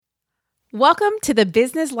Welcome to the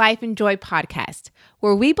Business Life and Joy podcast,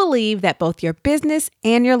 where we believe that both your business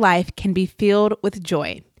and your life can be filled with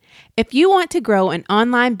joy. If you want to grow an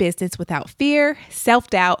online business without fear,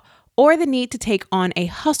 self-doubt, or the need to take on a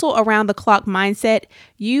hustle around the clock mindset,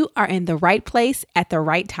 you are in the right place at the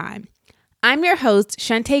right time. I'm your host,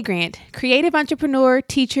 Shantae Grant, creative entrepreneur,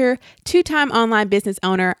 teacher, two-time online business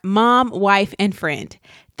owner, mom, wife, and friend.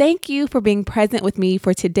 Thank you for being present with me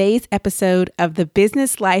for today's episode of the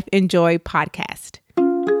Business Life and Joy podcast.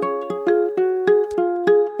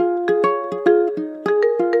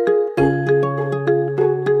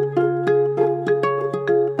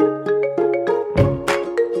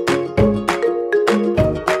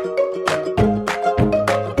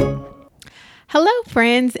 Hello,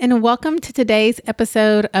 friends, and welcome to today's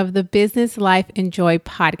episode of the Business Life and Joy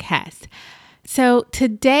podcast. So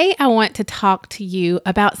today I want to talk to you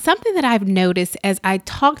about something that I've noticed as I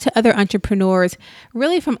talk to other entrepreneurs,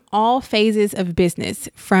 really from all phases of business,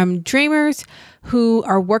 from dreamers who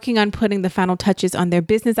are working on putting the final touches on their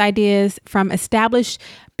business ideas, from established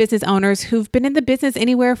business owners who've been in the business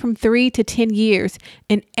anywhere from 3 to 10 years,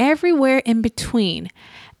 and everywhere in between.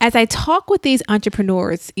 As I talk with these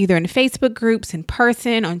entrepreneurs, either in Facebook groups, in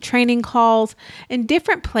person, on training calls, in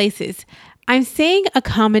different places, I'm seeing a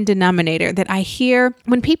common denominator that I hear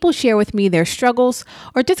when people share with me their struggles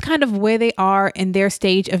or just kind of where they are in their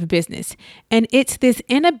stage of business. And it's this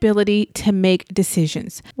inability to make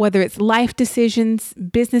decisions, whether it's life decisions,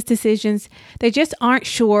 business decisions. They just aren't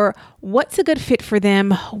sure what's a good fit for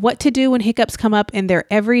them, what to do when hiccups come up in their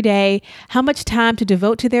everyday, how much time to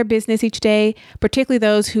devote to their business each day, particularly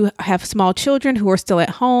those who have small children who are still at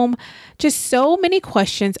home. Just so many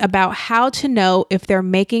questions about how to know if they're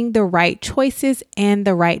making the right choices and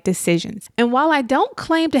the right decisions. And while I don't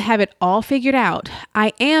claim to have it all figured out,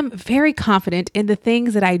 I am very confident in the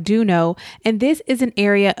things that I do know. And this is an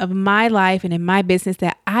area of my life and in my business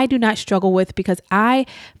that I do not struggle with because I,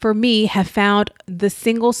 for me, have found the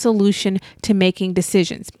single solution to making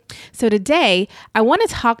decisions. So today, I want to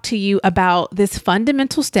talk to you about this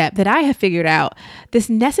fundamental step that I have figured out, this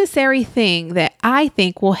necessary thing that I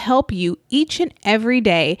think will help you each and every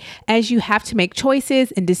day as you have to make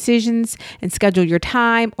choices and decisions and schedule your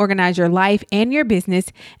time, organize your life and your business,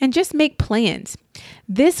 and just make plans.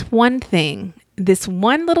 This one thing, this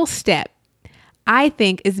one little step, I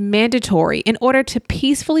think is mandatory in order to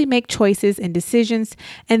peacefully make choices and decisions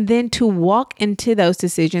and then to walk into those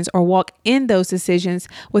decisions or walk in those decisions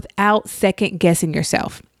without second guessing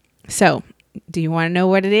yourself. So, do you want to know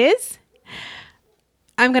what it is?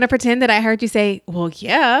 I'm going to pretend that I heard you say, well,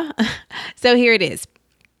 yeah. So here it is.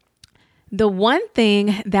 The one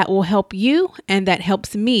thing that will help you and that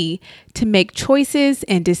helps me to make choices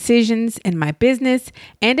and decisions in my business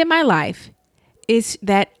and in my life is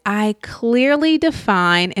that I clearly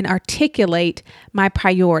define and articulate my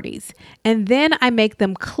priorities, and then I make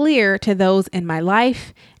them clear to those in my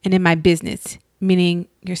life and in my business, meaning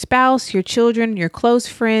your spouse, your children, your close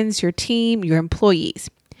friends, your team, your employees.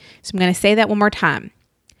 So I'm going to say that one more time.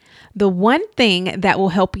 The one thing that will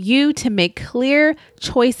help you to make clear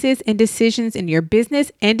choices and decisions in your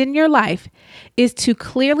business and in your life is to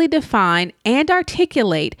clearly define and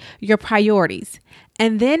articulate your priorities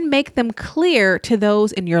and then make them clear to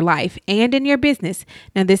those in your life and in your business.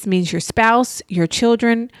 Now, this means your spouse, your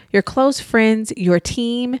children, your close friends, your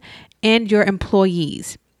team, and your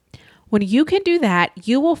employees. When you can do that,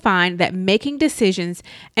 you will find that making decisions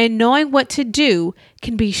and knowing what to do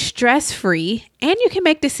can be stress-free, and you can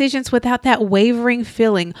make decisions without that wavering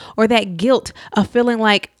feeling or that guilt of feeling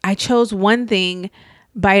like I chose one thing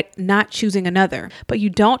by not choosing another. But you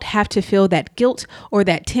don't have to feel that guilt or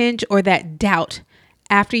that tinge or that doubt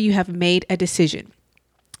after you have made a decision.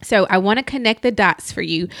 So I want to connect the dots for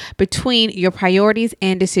you between your priorities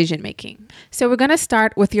and decision making. So we're going to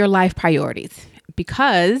start with your life priorities,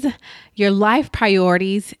 because your life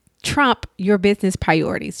priorities trump your business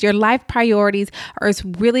priorities. Your life priorities are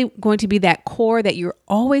really going to be that core that you're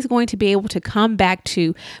always going to be able to come back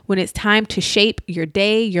to when it's time to shape your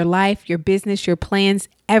day, your life, your business, your plans,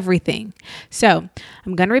 everything. So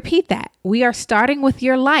I'm going to repeat that. We are starting with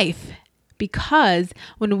your life, because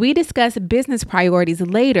when we discuss business priorities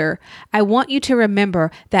later, I want you to remember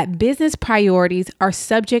that business priorities are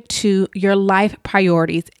subject to your life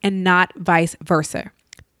priorities and not vice versa.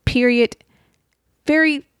 Period.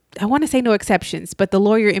 I want to say no exceptions, but the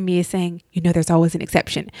lawyer in me is saying, there's always an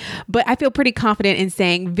exception. But I feel pretty confident in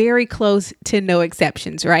saying very close to no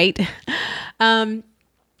exceptions, right?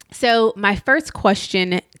 So my first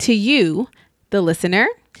question to you, the listener,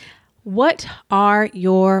 what are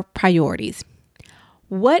your priorities?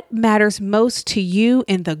 What matters most to you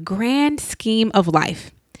in the grand scheme of life?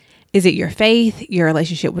 Is it your faith, your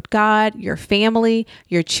relationship with God, your family,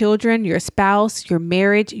 your children, your spouse, your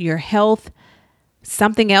marriage, your health,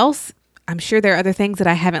 something else? I'm sure there are other things that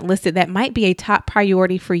I haven't listed that might be a top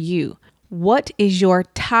priority for you. What is your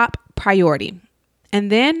top priority? And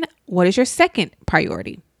then what is your second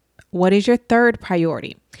priority? What is your third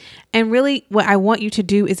priority? And really what I want you to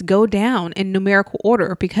do is go down in numerical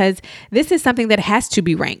order, because this is something that has to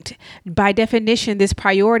be ranked. By definition, this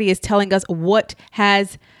priority is telling us what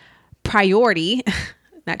has priority,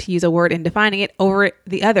 not to use a word in defining it, over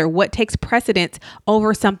the other, what takes precedence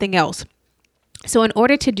over something else. So in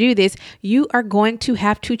order to do this, you are going to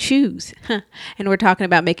have to choose. And we're talking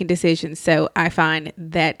about making decisions. So I find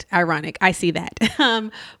that ironic. I see that.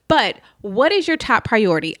 But what is your top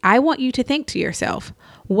priority? I want you to think to yourself,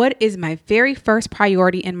 what is my very first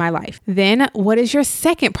priority in my life? Then what is your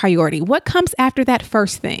second priority? What comes after that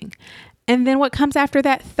first thing? And then what comes after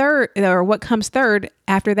that third, or what comes third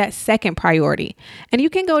after that second priority? And you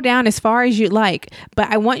can go down as far as you'd like, but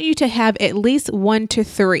I want you to have at least 1 to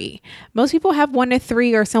 3. Most people have 1 to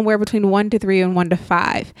 3, or somewhere between 1 to 3 and 1 to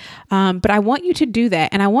 5. But I want you to do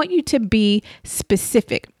that. And I want you to be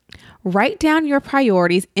specific. Write down your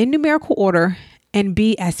priorities in numerical order and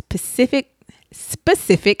be as specific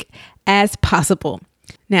as possible.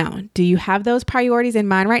 Now, do you have those priorities in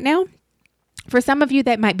mind right now? For some of you,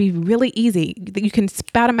 that might be really easy. You can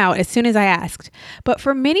spout them out as soon as I asked. But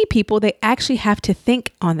for many people, they actually have to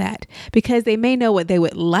think on that, because they may know what they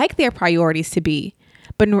would like their priorities to be,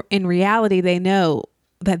 but in reality, they know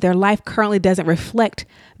that their life currently doesn't reflect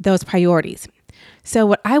those priorities. So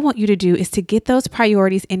what I want you to do is to get those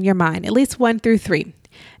priorities in your mind, at least 1 through 3.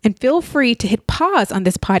 And feel free to hit pause on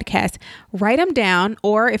this podcast, write them down,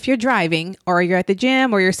 or if you're driving or you're at the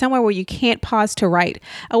gym or you're somewhere where you can't pause to write,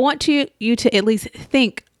 I want you to at least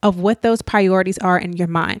think of what those priorities are in your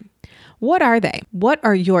mind. What are they? What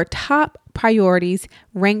are your top priorities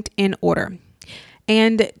ranked in order?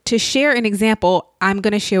 And to share an example, I'm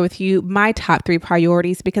going to share with you my top 3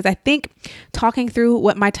 priorities, because I think talking through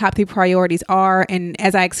what my top 3 priorities are, and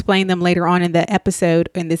as I explain them later on in the episode,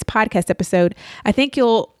 in this podcast episode, I think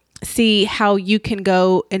you'll see how you can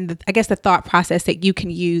go in the thought process that you can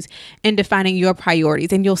use in defining your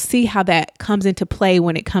priorities. And you'll see how that comes into play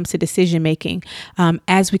when it comes to decision making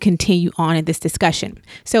as we continue on in this discussion.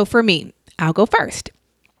 So for me, I'll go first.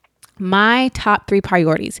 My top 3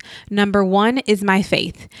 priorities. Number 1 is my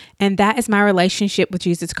faith, and that is my relationship with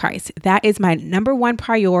Jesus Christ. That is my number 1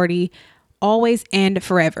 priority, always and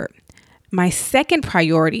forever. My second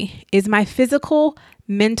priority is my physical,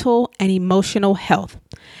 mental, and emotional health.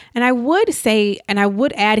 And I would say, and I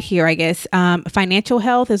would add here, I guess, financial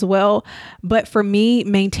health as well. But for me,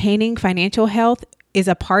 maintaining financial health is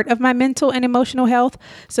a part of my mental and emotional health.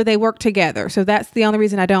 So they work together. So that's the only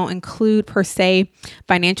reason I don't include per se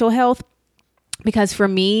financial health, because for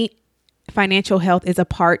me, financial health is a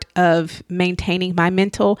part of maintaining my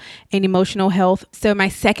mental and emotional health. So my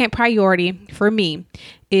second priority for me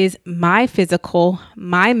is my physical,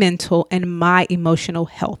 my mental, and my emotional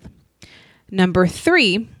health. Number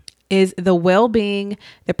 3 is the well-being,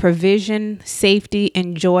 the provision, safety,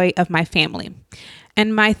 and joy of my family.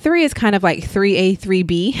 And my 3 is kind of like 3A,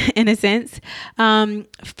 3B in a sense.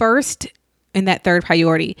 First, and that third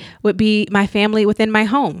priority would be my family within my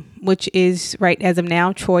home, which is right as of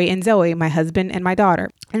now, Troy and Zoe, my husband and my daughter.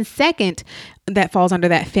 And second, that falls under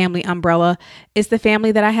that family umbrella, is the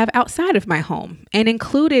family that I have outside of my home. And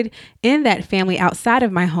included in that family outside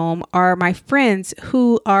of my home are my friends,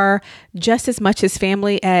 who are just as much as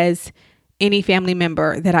family as any family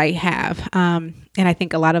member that I have. And I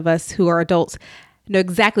think a lot of us who are adults know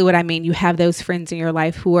exactly what I mean. You have those friends in your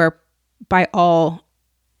life who are, by all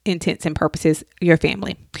intents and purposes, your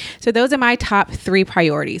family. So those are my top 3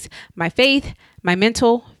 priorities: my faith, my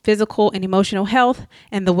mental, physical, and emotional health,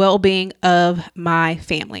 and the well-being of my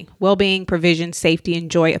family. Well-being, provision, safety, and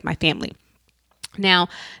joy of my family. Now,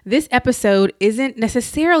 this episode isn't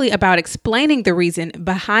necessarily about explaining the reason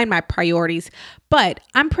behind my priorities, but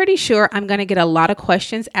I'm pretty sure I'm going to get a lot of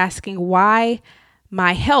questions asking why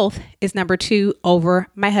my health is number 2 over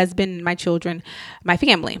my husband, my children, my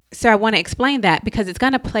family. So I want to explain that, because it's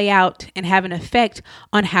going to play out and have an effect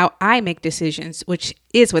on how I make decisions, which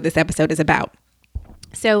is what this episode is about.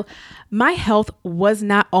 So my health was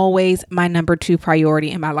not always my number 2 priority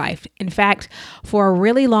in my life. In fact, for a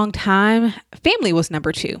really long time, family was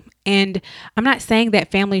number 2. And I'm not saying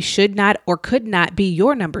that family should not or could not be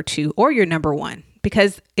your number 2 or your number 1,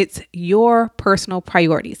 because it's your personal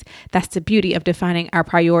priorities. That's the beauty of defining our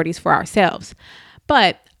priorities for ourselves.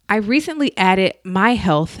 But I recently added my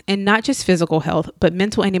health, and not just physical health, but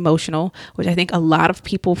mental and emotional, which I think a lot of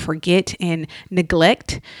people forget and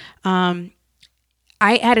neglect. I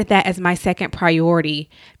added that as my second priority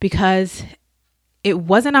because it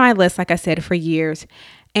wasn't on my list, like I said, for years.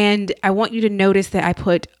 And I want you to notice that I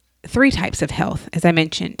put 3 types of health, as I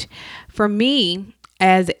mentioned. For me,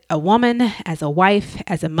 as a woman, as a wife,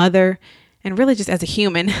 as a mother, and really just as a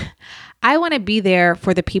human, I want to be there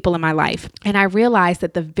for the people in my life. And I realized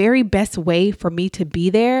that the very best way for me to be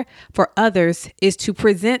there for others is to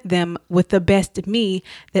present them with the best me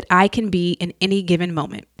that I can be in any given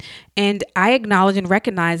moment. And I acknowledge and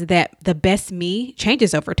recognize that the best me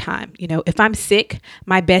changes over time. If I'm sick,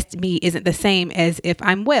 my best me isn't the same as if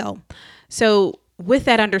I'm well. So with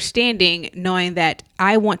that understanding, knowing that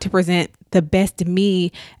I want to present the best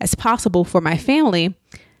me as possible for my family,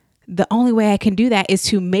 the only way I can do that is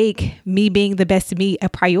to make me being the best me a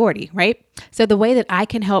priority, right? So the way that I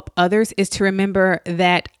can help others is to remember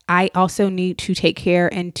that I also need to take care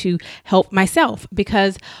and to help myself,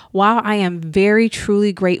 because while I am very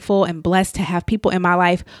truly grateful and blessed to have people in my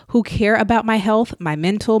life who care about my health, my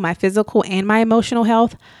mental, my physical, and my emotional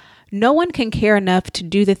health, no one can care enough to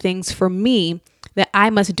do the things for me that I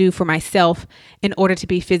must do for myself in order to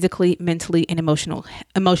be physically, mentally, and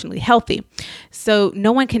emotionally healthy. So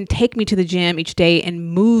no one can take me to the gym each day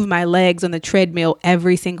and move my legs on the treadmill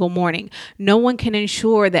every single morning. No one can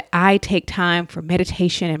ensure that I take time for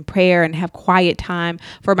meditation and prayer and have quiet time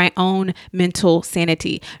for my own mental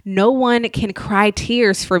sanity. No one can cry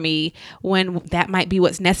tears for me when that might be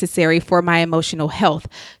what's necessary for my emotional health.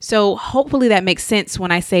 So hopefully that makes sense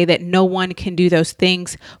when I say that no one can do those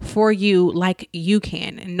things for you like you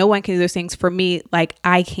can. And no one can do those things for me like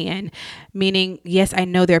I can. Meaning, yes, I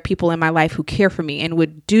know there are people in my life who care for me and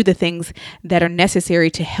would do the things that are necessary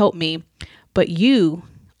to help me. But you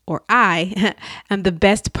or I am the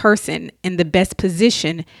best person in the best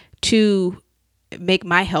position to make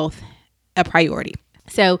my health a priority.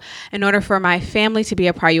 So in order for my family to be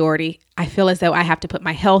a priority, I feel as though I have to put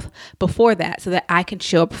my health before that so that I can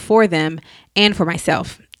show up for them and for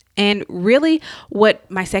myself. And really what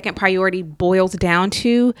my second priority boils down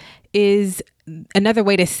to is another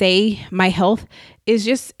way to say my health is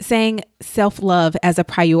just saying self-love as a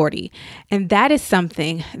priority. And that is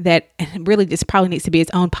something that really just probably needs to be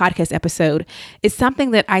its own podcast episode. It's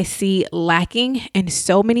something that I see lacking in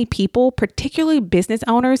so many people, particularly business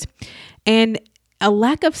owners. And a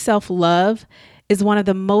lack of self-love is one of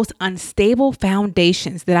the most unstable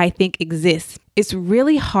foundations that I think exists. It's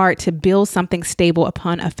really hard to build something stable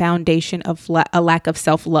upon a foundation of a lack of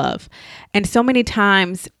self-love. And so many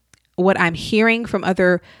times what I'm hearing from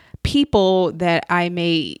other people that I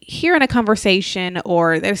may hear in a conversation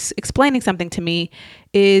or they're explaining something to me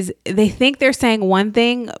is they think they're saying one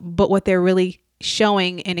thing, but what they're really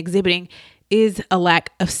showing and exhibiting is a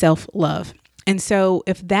lack of self-love. And so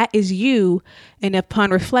if that is you, and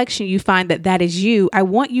upon reflection, you find that that is you, I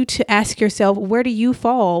want you to ask yourself, where do you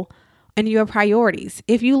fall in your priorities?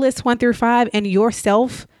 If you list 1 through 5 and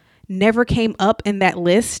yourself never came up in that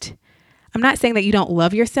list, I'm not saying that you don't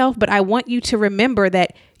love yourself, but I want you to remember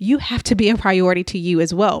that you have to be a priority to you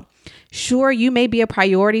as well. Sure, you may be a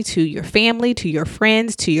priority to your family, to your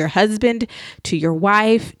friends, to your husband, to your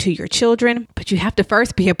wife, to your children, but you have to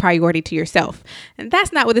first be a priority to yourself. And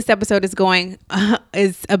that's not what this episode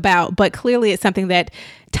is about, but clearly it's something that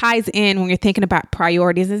ties in when you're thinking about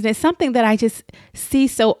priorities. And it's something that I just see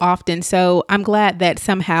so often. So I'm glad that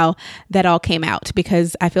somehow that all came out,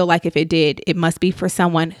 because I feel like if it did, it must be for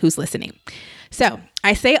someone who's listening. So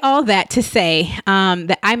I say all that to say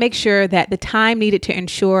that I make sure that the time needed to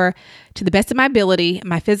ensure, to the best of my ability,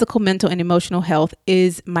 my physical, mental, and emotional health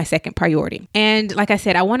is my second priority. And like I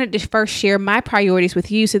said, I wanted to first share my priorities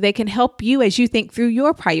with you so they can help you as you think through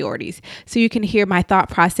your priorities, so you can hear my thought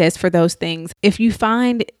process for those things. If you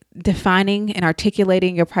find defining and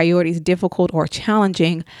articulating your priorities difficult or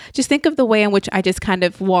challenging, just think of the way in which I just kind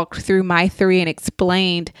of walked through my 3 and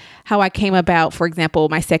explained how I came about, for example,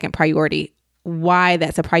 my second priority, why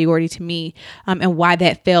that's a priority to me, and why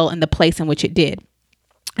that fell in the place in which it did.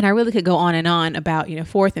 And I really could go on and on about,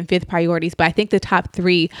 4th and 5th priorities, but I think the top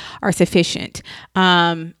 3 are sufficient.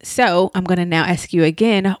 So I'm going to now ask you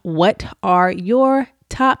again, what are your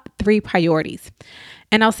top 3 priorities?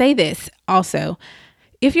 And I'll say this also,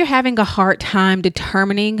 if you're having a hard time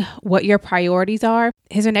determining what your priorities are,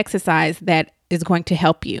 here's an exercise that is going to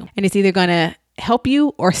help you. And it's either going to help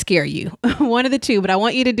you or scare you, one of the two, but I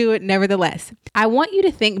want you to do it nevertheless. I want you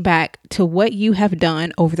to think back to what you have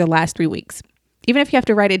done over the last 3 weeks, even if you have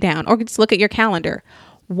to write it down or just look at your calendar.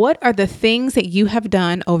 What are the things that you have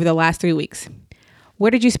done over the last 3 weeks? Where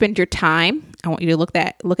did you spend your time? I want you to look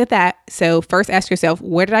at that. So first ask yourself,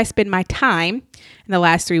 where did I spend my time in the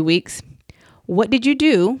last 3 weeks? What did you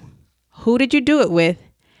do? Who did you do it with?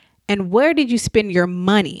 And where did you spend your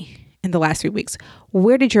money in the last 3 weeks?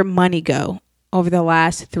 Where did your money go over the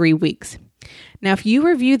last 3 weeks? Now, if you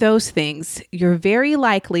review those things, you're very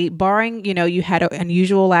likely, barring, you had an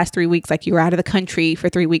unusual last 3 weeks, like you were out of the country for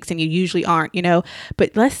 3 weeks and you usually aren't, but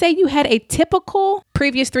let's say you had a typical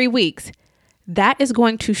previous 3 weeks. That is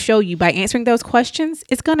going to show you, by answering those questions,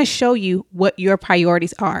 it's going to show you what your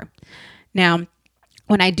priorities are. Now,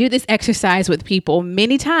 when I do this exercise with people,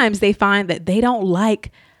 many times they find that they don't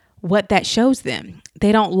like what that shows them.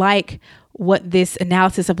 They don't like what this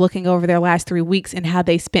analysis of looking over their last 3 weeks and how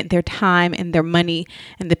they spent their time and their money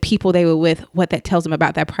and the people they were with, what that tells them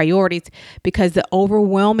about their priorities, because the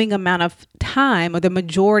overwhelming amount of time, or the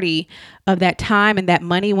majority of that time and that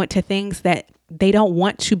money, went to things that they don't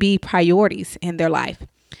want to be priorities in their life.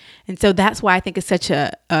 And so that's why I think it's such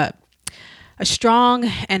a strong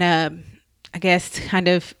and I guess kind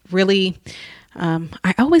of really,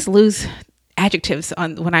 I always lose adjectives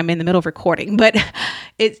when I'm in the middle of recording, but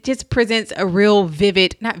it just presents a real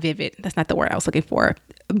not vivid, that's not the word I was looking for,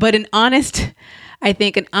 but an honest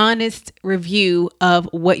review of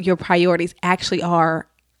what your priorities actually are.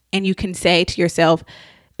 And you can say to yourself,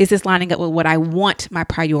 is this lining up with what I want my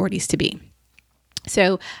priorities to be?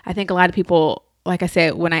 So I think a lot of people, like I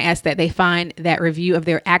said, when I ask that, they find that review of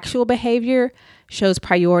their actual behavior shows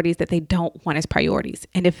priorities that they don't want as priorities.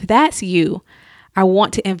 And if that's you, I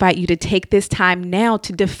want to invite you to take this time now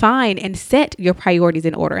to define and set your priorities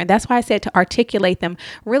in order. And that's why I said to articulate them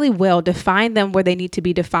really well, define them where they need to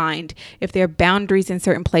be defined. If there are boundaries in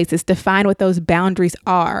certain places, define what those boundaries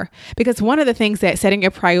are. Because one of the things that setting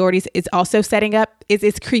your priorities is also setting up is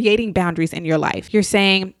it's creating boundaries in your life. You're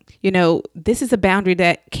saying, this is a boundary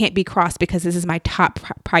that can't be crossed because this is my top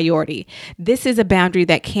priority. This is a boundary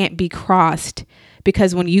that can't be crossed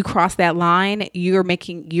because when you cross that line, you're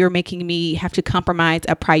making me have to compromise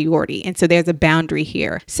a priority. And so there's a boundary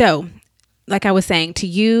here. So like I was saying, to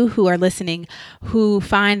you who are listening, who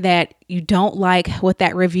find that you don't like what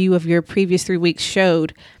that review of your previous 3 weeks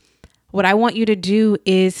showed, what I want you to do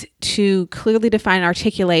is to clearly define and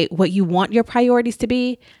articulate what you want your priorities to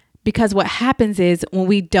be. Because what happens is when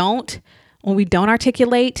we don't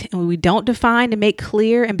articulate and when we don't define and make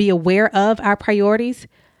clear and be aware of our priorities,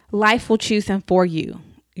 life will choose them for you.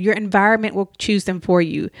 Your environment will choose them for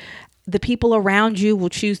you. The people around you will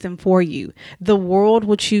choose them for you. The world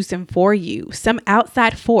will choose them for you. Some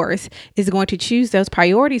outside force is going to choose those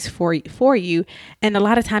priorities for you. And a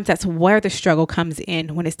lot of times that's where the struggle comes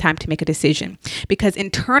in when it's time to make a decision. Because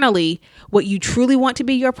internally, what you truly want to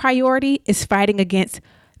be your priority is fighting against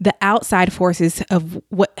the outside forces of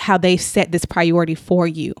how they set this priority for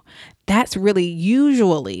you. That's really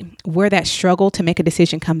usually where that struggle to make a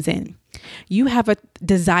decision comes in. You have a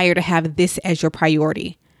desire to have this as your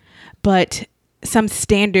priority, but some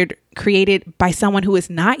standard created by someone who is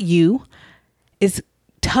not you is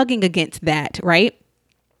tugging against that, right?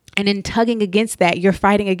 And in tugging against that, you're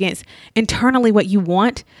fighting against internally what you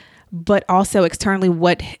want, but also externally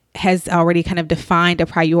what has already kind of defined a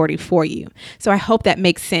priority for you. So I hope that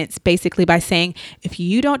makes sense, basically by saying, if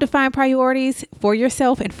you don't define priorities for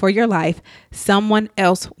yourself and for your life, someone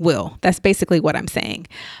else will. That's basically what I'm saying.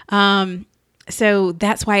 So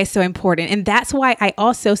that's why it's so important. And that's why I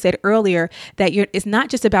also said earlier that it's not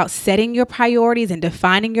just about setting your priorities and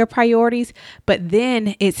defining your priorities, but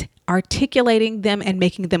then it's articulating them and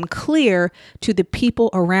making them clear to the people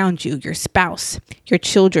around you, your spouse, your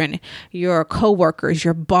children, your coworkers,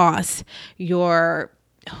 your boss, your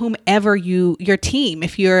team.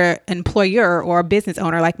 If you're an employer or a business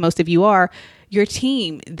owner, like most of you are, your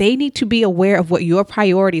team, they need to be aware of what your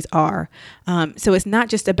priorities are. So it's not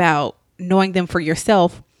just about knowing them for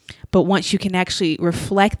yourself, but once you can actually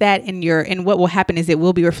reflect that and what will happen is it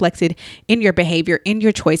will be reflected in your behavior, in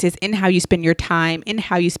your choices, in how you spend your time, in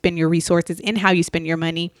how you spend your resources, in how you spend your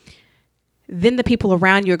money, then the people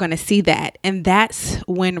around you are going to see that. And that's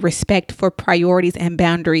when respect for priorities and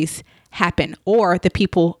boundaries happen, or the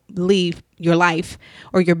people leave your life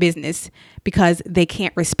or your business because they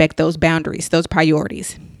can't respect those boundaries, those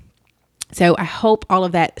priorities. So I hope all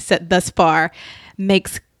of that thus far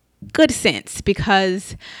makes good sense,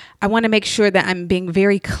 because I want to make sure that I'm being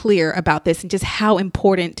very clear about this and just how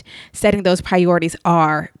important setting those priorities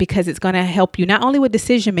are, because it's going to help you not only with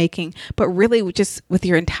decision making, but really just with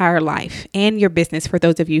your entire life and your business, for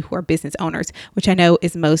those of you who are business owners, which I know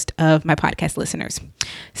is most of my podcast listeners.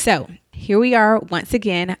 So here we are once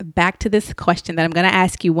again, back to this question that I'm going to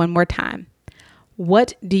ask you one more time.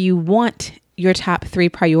 What do you want your top 3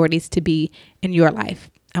 priorities to be in your life?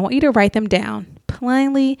 I want you to write them down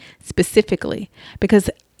plainly, specifically, because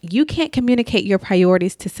you can't communicate your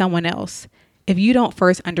priorities to someone else if you don't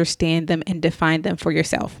first understand them and define them for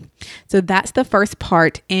yourself. So that's the first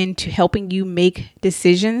part into helping you make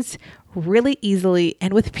decisions really easily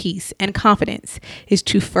and with peace and confidence, is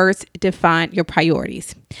to first define your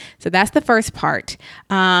priorities. So that's the first part,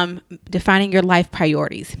 defining your life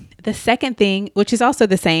priorities. The second thing, which is also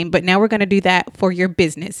the same, but now we're going to do that for your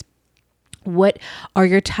business. What are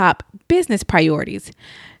your top business priorities?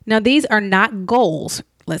 Now, these are not goals.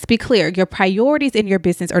 Let's be clear. Your priorities in your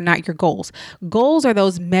business are not your goals. Goals are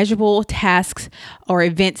those measurable tasks or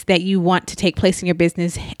events that you want to take place in your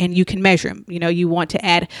business and you can measure them. You want to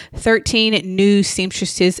add 13 new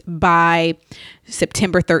seamstresses by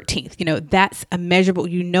September 13th. That's a measurable,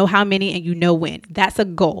 how many and when. That's a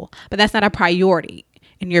goal, but that's not a priority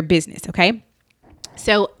in your business. Okay.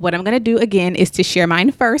 So what I'm going to do again is to share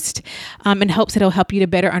mine first, in hopes it'll help you to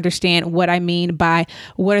better understand what I mean by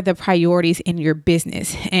what are the priorities in your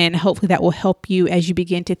business. And hopefully that will help you as you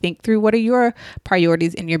begin to think through what are your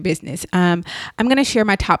priorities in your business. I'm going to share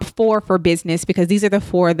my top 4 for business because these are the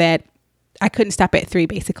 4 that I couldn't stop at 3.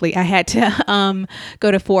 Basically, I had to go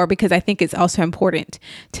to 4 because I think it's also important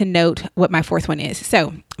to note what my 4th one is.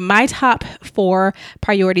 So my top 4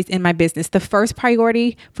 priorities in my business. The first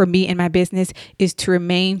priority for me in my business is to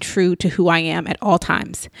remain true to who I am at all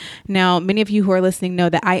times. Now, many of you who are listening know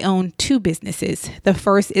that I own 2 businesses. The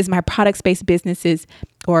first is my products-based business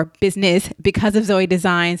Because of Zoe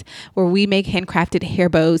Designs, where we make handcrafted hair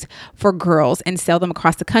bows for girls and sell them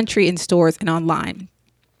across the country in stores and online.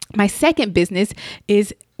 My second business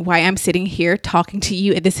is why I'm sitting here talking to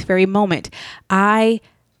you at this very moment. I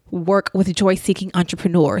work with joy-seeking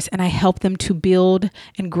entrepreneurs and I help them to build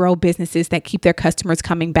and grow businesses that keep their customers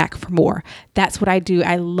coming back for more. That's what I do.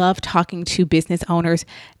 I love talking to business owners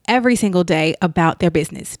every single day about their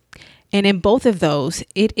business. And in both of those,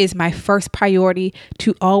 it is my first priority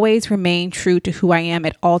to always remain true to who I am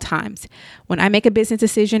at all times. When I make a business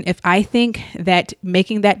decision, if I think that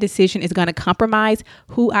making that decision is going to compromise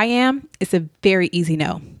who I am, it's a very easy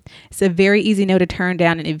no. It's a very easy no to turn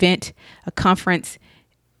down an event, a conference,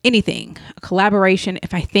 anything, a collaboration,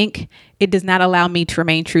 if I think it does not allow me to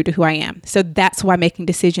remain true to who I am. So that's why making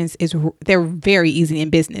decisions they're very easy in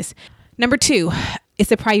business. Number 2,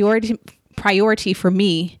 it's a priority for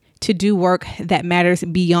me to do work that matters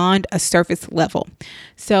beyond a surface level.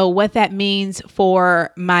 So what that means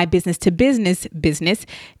for my business to business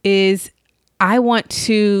is I want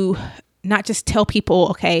to not just tell people,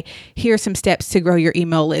 okay, here's some steps to grow your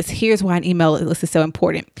email list. Here's why an email list is so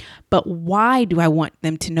important. But why do I want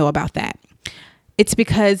them to know about that? It's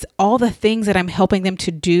because all the things that I'm helping them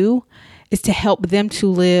to do is to help them to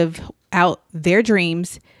live out their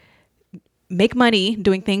dreams, make money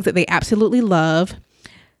doing things that they absolutely love,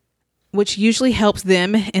 which usually helps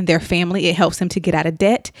them and their family. It helps them to get out of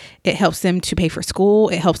debt. It helps them to pay for school.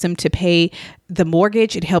 It helps them to pay the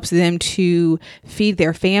mortgage. It helps them to feed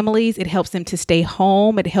their families. It helps them to stay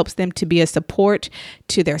home. It helps them to be a support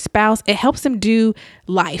to their spouse. It helps them do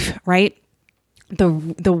life, right?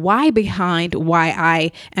 The why behind why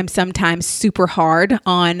I am sometimes super hard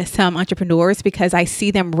on some entrepreneurs because I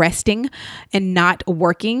see them resting and not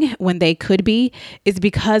working when they could be is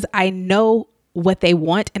because I know what they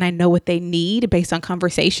want and I know what they need based on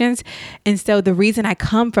conversations. And so the reason I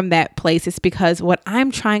come from that place is because what I'm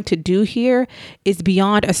trying to do here is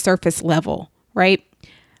beyond a surface level, right?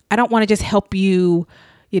 I don't want to just help you,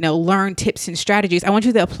 learn tips and strategies. I want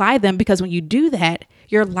you to apply them because when you do that,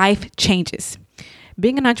 your life changes.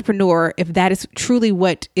 Being an entrepreneur, if that is truly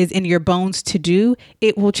what is in your bones to do,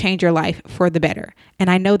 it will change your life for the better. And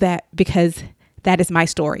I know that because that is my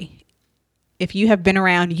story. If you have been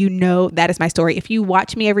around, you know that is my story. If you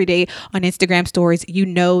watch me every day on Instagram stories, you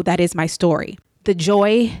know that is my story. The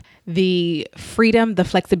joy, the freedom, the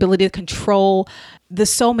flexibility, the control, the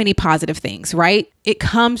so many positive things, right? It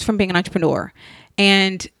comes from being an entrepreneur.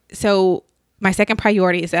 And so my second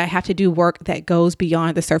priority is that I have to do work that goes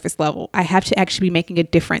beyond the surface level. I have to actually be making a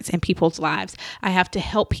difference in people's lives. I have to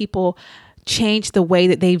help people change the way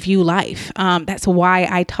that they view life. That's why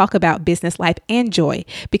I talk about business, life, and joy,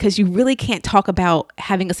 because you really can't talk about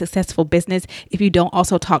having a successful business if you don't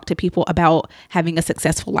also talk to people about having a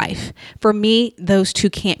successful life. For me, those two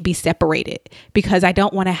can't be separated because I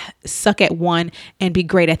don't want to suck at one and be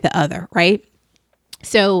great at the other, right?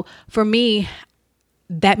 So for me,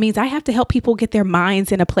 that means I have to help people get their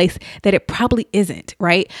minds in a place that it probably isn't,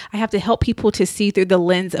 right? I have to help people to see through the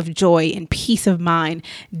lens of joy and peace of mind,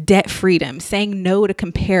 debt freedom, saying no to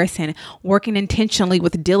comparison, working intentionally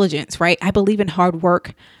with diligence, right? I believe in hard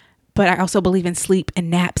work, But I also believe in sleep and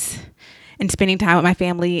naps and spending time with my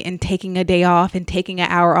family and taking a day off and taking an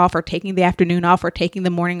hour off or taking the afternoon off or taking the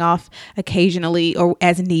morning off occasionally or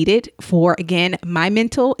as needed for, again, my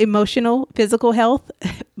mental, emotional, physical health,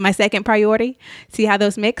 my second priority. See how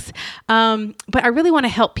those mix? But I really want to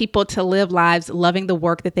help people to live lives loving the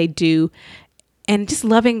work that they do and just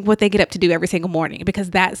loving what they get up to do every single morning, because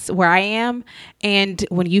that's where I am. And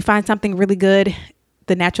when you find something really good,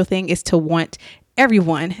 the natural thing is to want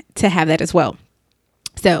everyone to have that as well.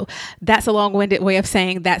 So that's a long-winded way of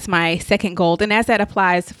saying that's my second goal. And as that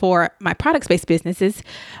applies for my products-based businesses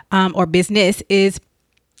or business, is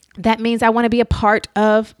that means I want to be a part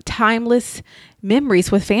of timeless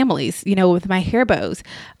memories with families, with my hair bows.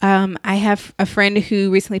 I have a friend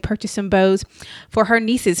who recently purchased some bows for her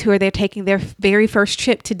nieces who are there taking their very first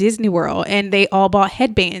trip to Disney World, and they all bought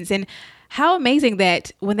headbands. And how amazing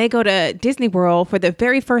that when they go to Disney World for the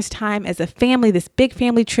very first time as a family, this big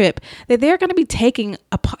family trip, that they're going to be taking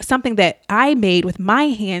something that I made with my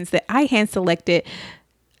hands, that I hand selected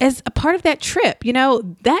as a part of that trip.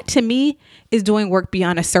 That to me is doing work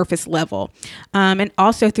beyond a surface level. And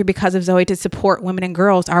also through Because of Zoe to support women and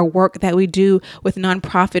girls, our work that we do with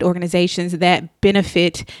nonprofit organizations that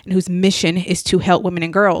benefit and whose mission is to help women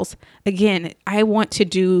and girls. Again, I want to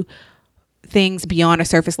do things beyond a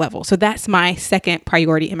surface level. So that's my second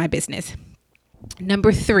priority in my business.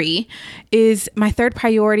 Number 3 is my third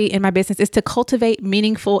priority in my business is to cultivate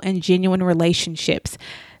meaningful and genuine relationships.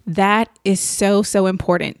 That is so, so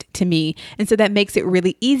important to me. And so that makes it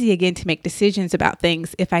really easy again to make decisions about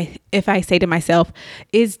things. If I say to myself,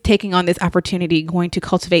 is taking on this opportunity going to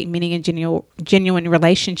cultivate meaning and genuine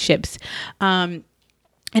relationships? An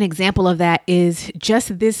example of that is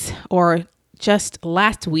just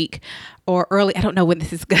last week or early, I don't know when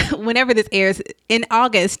this is, whenever this airs, in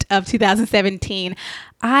August of 2017,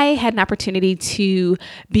 I had an opportunity to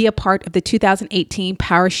be a part of the 2018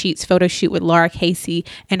 Power Sheets photo shoot with Laura Casey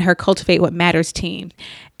and her Cultivate What Matters team.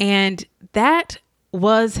 And that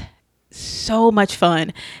was so much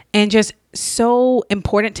fun and just so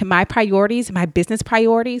important to my priorities, my business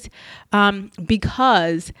priorities,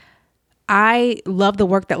 because I love the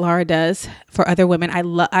work that Laura does for other women.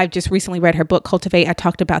 I've just recently read her book, Cultivate. I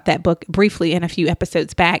talked about that book briefly in a few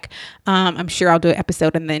episodes back. I'm sure I'll do an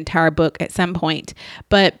episode on the entire book at some point.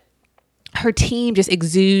 But her team just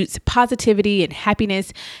exudes positivity and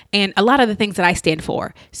happiness and a lot of the things that I stand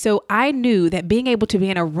for. So I knew that being able to be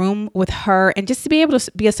in a room with her and just to be able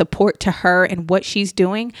to be a support to her and what she's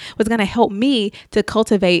doing was going to help me to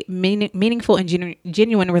cultivate meaningful and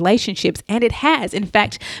genuine relationships. And it has. In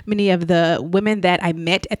fact, many of the women that I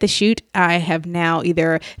met at the shoot, I have now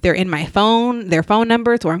either they're in my phone, their phone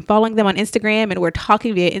numbers, or I'm following them on Instagram and we're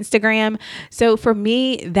talking via Instagram. So for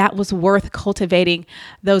me, that was worth cultivating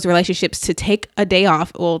those relationships, to take a day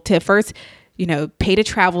off, to first, pay to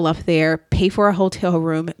travel up there, pay for a hotel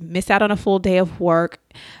room, miss out on a full day of work,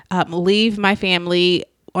 leave my family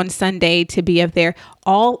on Sunday to be up there.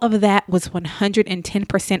 All of that was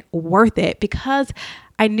 110% worth it because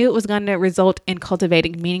I knew it was going to result in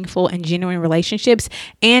cultivating meaningful and genuine relationships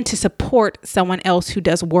and to support someone else who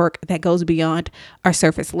does work that goes beyond our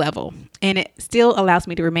surface level. And it still allows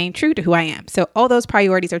me to remain true to who I am. So all those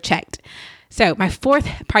priorities are checked. So my fourth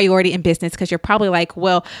priority in business, because you're probably like,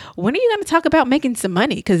 well, when are you going to talk about making some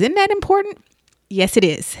money? Because isn't that important? Yes, it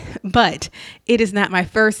is. But it is not my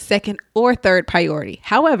first, second, or third priority.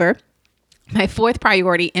 However, my fourth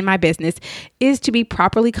priority in my business is to be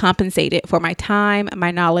properly compensated for my time,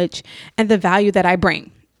 my knowledge, and the value that I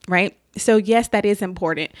bring, right? So yes, that is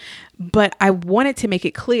important. But I wanted to make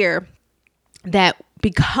it clear that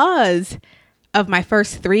because of my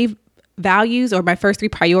first three values, or my first three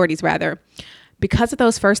priorities rather, because of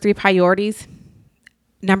those first three priorities,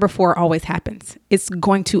 number 4 always happens. It's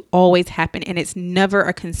going to always happen. And it's never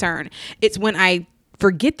a concern. It's when I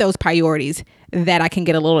forget those priorities that I can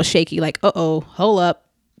get a little shaky, like, hold up.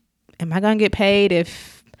 Am I going to get paid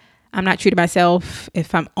if I'm not true to myself?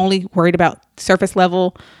 If I'm only worried about surface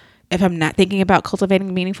level? If I'm not thinking about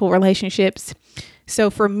cultivating meaningful relationships? So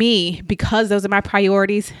for me, because those are my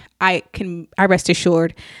priorities, I rest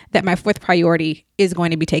assured that my fourth priority is going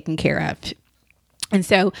to be taken care of. And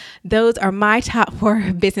so those are my top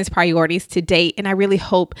 4 business priorities to date. And I really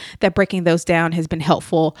hope that breaking those down has been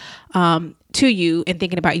helpful to you in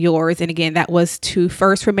thinking about yours. And again, that was to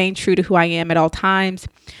first remain true to who I am at all times.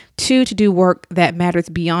 2, to do work that matters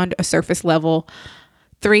beyond a surface level.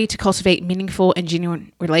 3, to cultivate meaningful and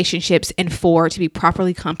genuine relationships. And 4, to be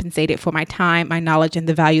properly compensated for my time, my knowledge, and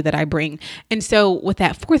the value that I bring. And so what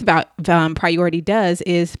that fourth priority does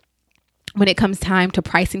is, when it comes time to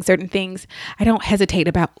pricing certain things, I don't hesitate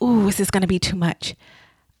about, is this going to be too much?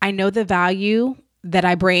 I know the value that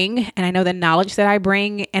I bring, and I know the knowledge that I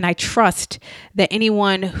bring, and I trust that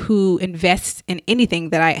anyone who invests in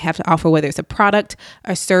anything that I have to offer, whether it's a product,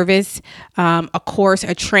 a service, a course,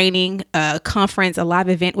 a training, a conference, a live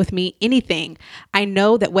event with me, anything, I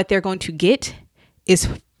know that what they're going to get is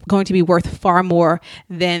going to be worth far more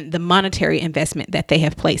than the monetary investment that they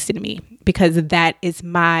have placed in me, because that is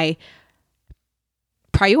my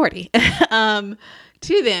priority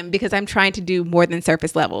to them, because I'm trying to do more than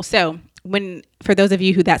surface level. So for those of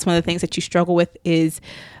you who that's one of the things that you struggle with is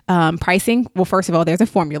pricing. Well, first of all, there's a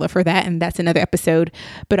formula for that, and that's another episode.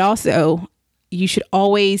 But also, you should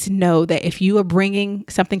always know that if you are bringing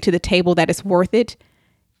something to the table that is worth it,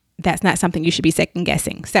 that's not something you should be second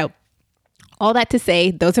guessing. So all that to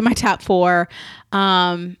say, those are my top 4.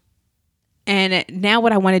 And now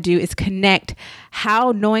what I want to do is connect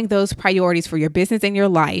how knowing those priorities for your business and your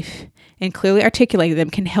life and clearly articulating them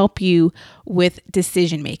can help you with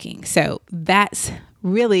decision making. So that's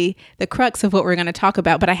really the crux of what we're going to talk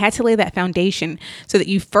about. But I had to lay that foundation so that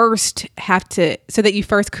you first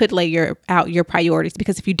could lay out your priorities.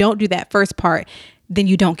 Because if you don't do that first part, then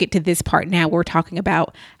you don't get to this part. Now we're talking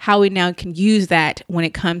about how we now can use that when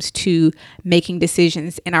it comes to making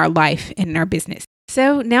decisions in our life and in our business.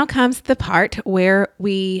 So now comes the part where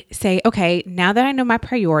we say, okay, now that I know my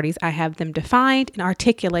priorities, I have them defined and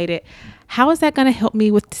articulated. How is that going to help me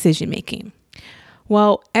with decision making?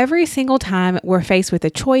 Well, every single time we're faced with a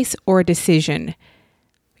choice or a decision,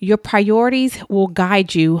 your priorities will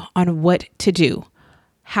guide you on what to do,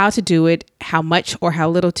 how to do it, how much or how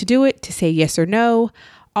little to do it, to say yes or no,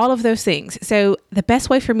 all of those things. So the best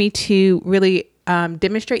way for me to really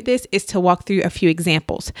demonstrate this is to walk through a few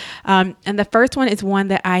examples. And the first one is one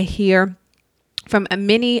that I hear from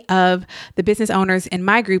many of the business owners in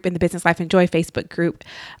my group, in the Business Life and Joy Facebook group,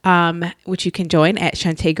 which you can join at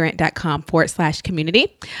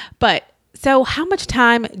shantaegrant.com/community. But so how much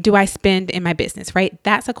time do I spend in my business, right?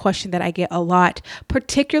 That's a question that I get a lot,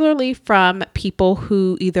 particularly from people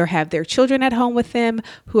who either have their children at home with them,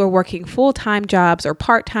 who are working full-time jobs or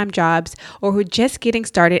part-time jobs, or who are just getting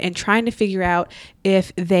started and trying to figure out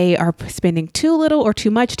if they are spending too little or too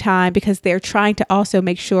much time, because they're trying to also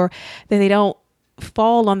make sure that they don't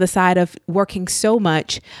fall on the side of working so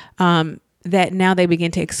much that now they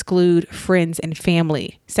begin to exclude friends and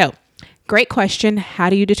family. So great question. How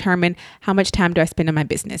do you determine how much time do I spend on my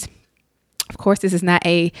business? Of course, this is not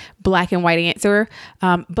a black and white answer,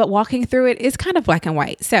 but walking through it is kind of black and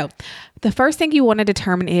white. So the first thing you want to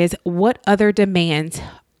determine is what other demands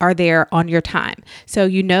are there on your time. So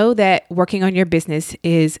you know that working on your business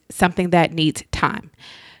is something that needs time.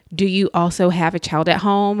 Do you also have a child at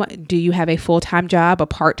home? Do you have a full-time job, a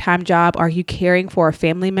part-time job? Are you caring for a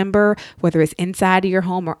family member, whether it's inside of your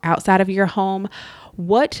home or outside of your home?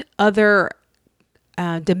 What other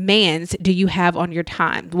demands do you have on your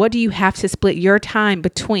time? What do you have to split your time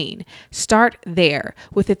between? Start there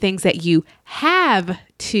with the things that you have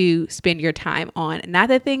to spend your time on, not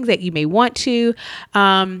the things that you may want to.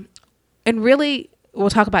 And really, we'll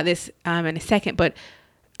talk about this in a second, but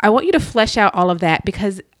I want you to flesh out all of that,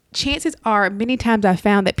 because chances are, many times I've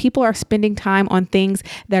found that people are spending time on things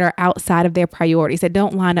that are outside of their priorities, that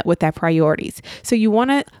don't line up with their priorities. So you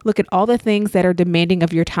want to look at all the things that are demanding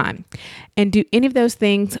of your time. And do any of those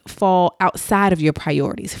things fall outside of your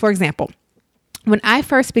priorities? For example, when I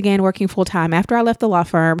first began working full-time after I left the law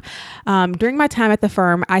firm, during my time at the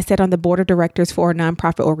firm, I sat on the board of directors for a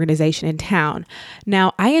nonprofit organization in town.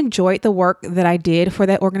 Now, I enjoyed the work that I did for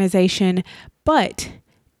that organization, but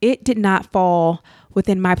it did not fall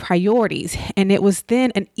within my priorities. And it was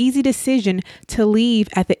then an easy decision to leave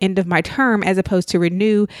at the end of my term as opposed to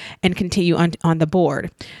renew and continue on the board.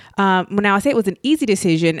 When I say it was an easy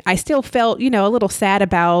decision, I still felt, a little sad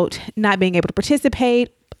about not being able to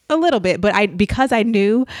participate a little bit, but because I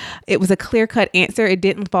knew it was a clear-cut answer, it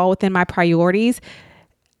didn't fall within my priorities,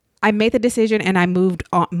 I made the decision and I moved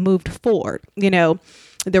forward.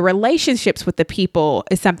 The relationships with the people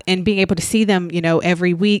is something, and being able to see them,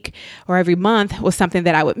 every week or every month was something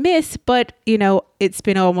that I would miss, but, it's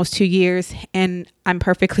been almost 2 years and I'm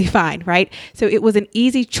perfectly fine. Right. So it was an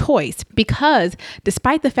easy choice, because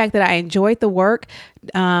despite the fact that I enjoyed the work,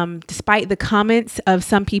 despite the comments of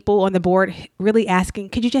some people on the board really asking,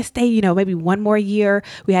 could you just stay, maybe one more year?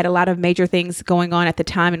 We had a lot of major things going on at the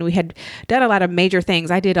time, and we had done a lot of major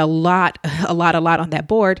things. I did a lot on that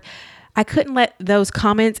board. I couldn't let those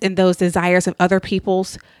comments and those desires of other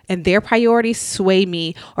people's and their priorities sway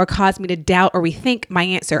me or cause me to doubt or rethink my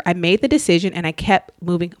answer. I made the decision and I kept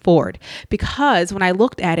moving forward, because when I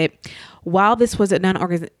looked at it, while this was a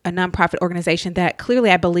nonprofit organization that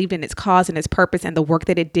clearly I believed in its cause and its purpose and the work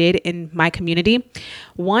that it did in my community,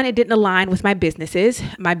 one, it didn't align with my businesses.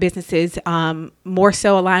 My businesses more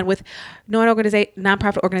so aligned with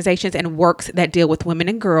nonprofit organizations and works that deal with women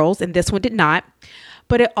and girls, and this one did not.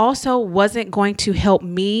 But it also wasn't going to help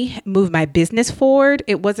me move my business forward.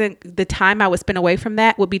 It wasn't, the time I would spend away from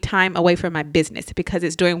that would be time away from my business because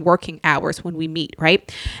it's during working hours when we meet,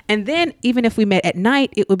 right? And then even if we met at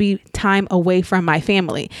night, it would be time away from my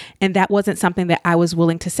family. And that wasn't something that I was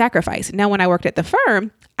willing to sacrifice. Now, when I worked at the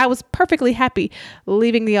firm, I was perfectly happy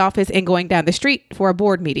leaving the office and going down the street for a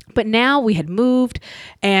board meeting. But now we had moved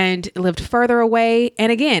and lived further away.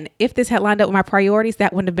 And again, if this had lined up with my priorities,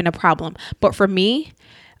 that wouldn't have been a problem. But for me,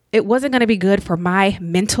 it wasn't going to be good for my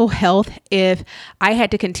mental health if I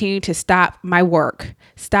had to continue to stop my work,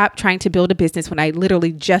 stop trying to build a business when I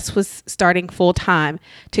literally just was starting full time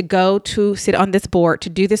to go to sit on this board, to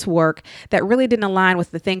do this work that really didn't align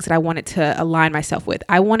with the things that I wanted to align myself with.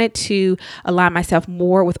 I wanted to align myself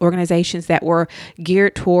more with organizations that were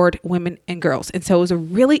geared toward women and girls. And so it was a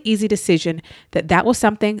really easy decision that was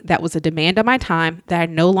something that was a demand on my time that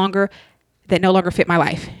no longer fit my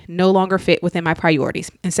life, no longer fit within my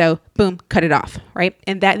priorities. And so, boom, cut it off, right?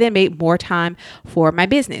 And that then made more time for my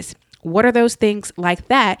business. What are those things like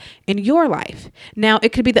that in your life? Now,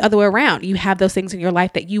 it could be the other way around. You have those things in your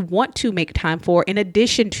life that you want to make time for in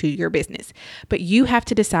addition to your business, but you have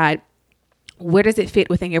to decide, where does it fit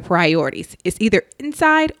within your priorities? It's either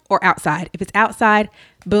inside or outside. If it's outside,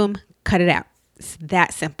 boom, cut it out. It's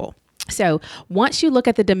that simple. So once you look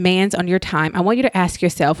at the demands on your time, I want you to ask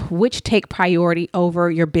yourself which take priority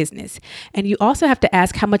over your business. And you also have to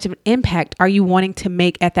ask how much of an impact are you wanting to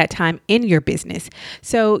make at that time in your business.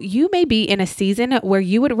 So you may be in a season where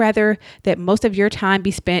you would rather that most of your time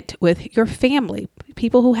be spent with your family,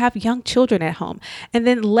 people who have young children at home, and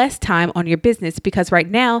then less time on your business, because right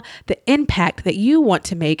now the impact that you want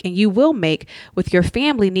to make and you will make with your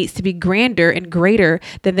family needs to be grander and greater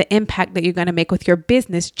than the impact that you're going to make with your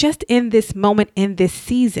business just in this moment, in this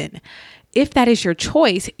season. If that is your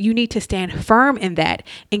choice, you need to stand firm in that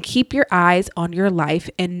and keep your eyes on your life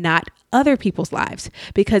and not other people's lives.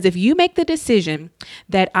 Because if you make the decision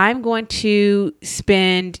that I'm going to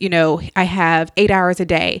spend, I have 8 hours a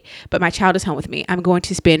day, but my child is home with me, I'm going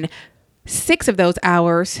to spend 6 of those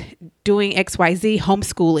hours doing XYZ,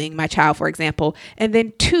 homeschooling my child, for example, and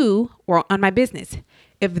then 2 were on my business.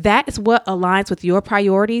 If that is what aligns with your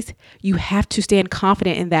priorities, you have to stand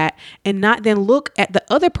confident in that and not then look at the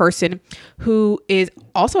other person who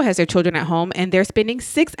also has their children at home and they're spending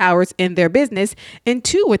 6 hours in their business and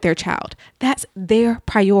 2 with their child. That's their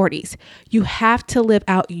priorities. You have to live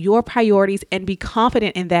out your priorities and be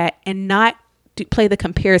confident in that and not play the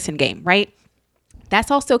comparison game, right?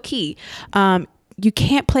 That's also key. You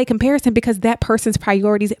can't play comparison because that person's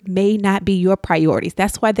priorities may not be your priorities.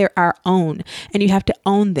 That's why they're our own, and you have to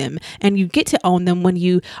own them. And you get to own them when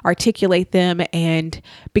you articulate them and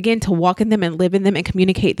begin to walk in them and live in them and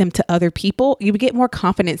communicate them to other people. You get more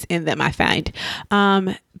confidence in them, I find,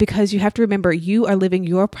 because you have to remember you are living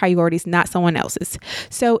your priorities, not someone else's.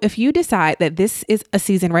 So if you decide that this is a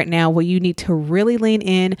season right now where you need to really lean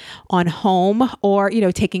in on home or,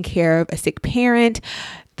 taking care of a sick parent,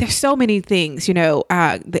 there's so many things,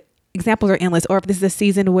 the examples are endless. Or if this is a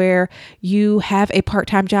season where you have a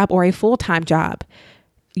part-time job or a full-time job,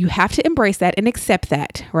 you have to embrace that and accept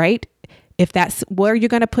that, right? If that's where you're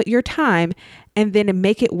going to put your time, and then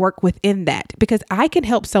make it work within that. Because I can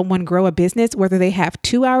help someone grow a business, whether they have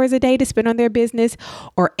 2 hours a day to spend on their business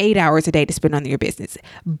or 8 hours a day to spend on their business.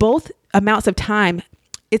 Both amounts of time,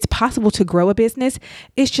 it's possible to grow a business.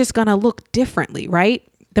 It's just going to look differently, right?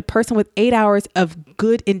 The person with 8 hours of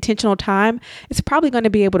good intentional time is probably going to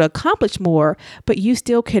be able to accomplish more, but you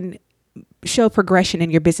still can show progression in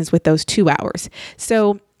your business with those 2 hours.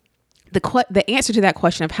 So the answer to that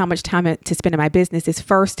question of how much time to spend in my business is,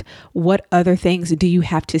 first, what other things do you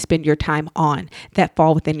have to spend your time on that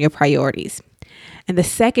fall within your priorities? And the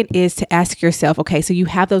second is to ask yourself, okay, so you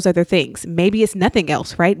have those other things. Maybe it's nothing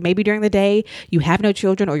else, right? Maybe during the day you have no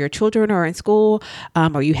children, or your children are in school,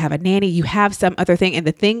 or you have a nanny, you have some other thing. And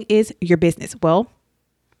the thing is your business. Well,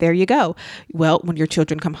 there you go. Well, when your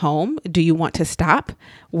children come home, do you want to stop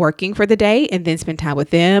working for the day and then spend time with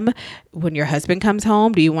them? When your husband comes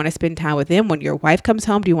home, do you want to spend time with them? When your wife comes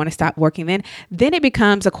home, do you want to stop working then? Then it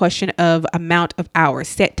becomes a question of amount of hours,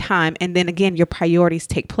 set time. And then again, your priorities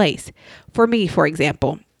take place. For me, for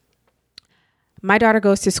example, my daughter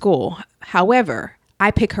goes to school. However,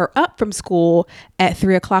 I pick her up from school at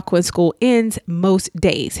 3 o'clock when school ends most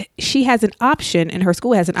days. She has an option, and her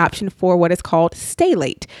school has an option for what is called stay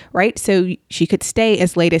late, right? So she could stay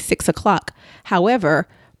as late as 6 o'clock. However,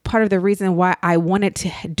 part of the reason why I wanted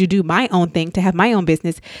to do my own thing, to have my own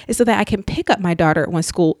business, is so that I can pick up my daughter when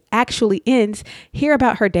school actually ends, hear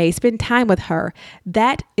about her day, spend time with her.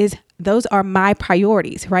 Those are my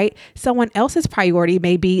priorities, right? Someone else's priority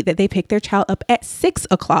may be that they pick their child up at 6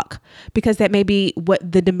 o'clock because that may be what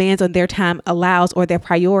the demands on their time allows or their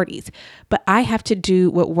priorities. But I have to do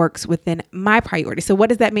what works within my priorities. So what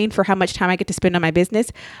does that mean for how much time I get to spend on my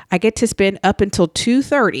business? I get to spend up until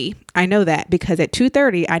 2:30. I know that because at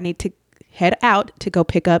 2:30, I need to head out to go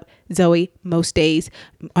pick up Zoe most days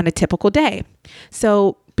on a typical day.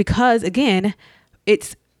 So because again,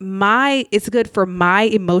 it's good for my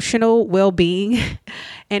emotional well-being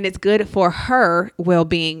and it's good for her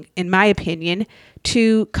well-being, in my opinion,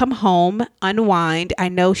 to come home, unwind. I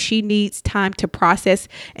know she needs time to process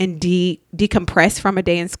and decompress from a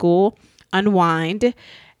day in school, unwind.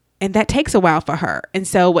 And that takes a while for her. And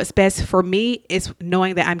so what's best for me is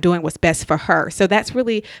knowing that I'm doing what's best for her. So that's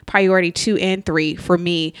really priority 2 and 3 for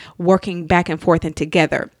me, working back and forth and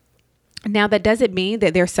together. Now, that doesn't mean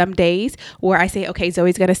that there's some days where I say, okay,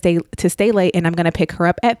 Zoe's going to stay late and I'm going to pick her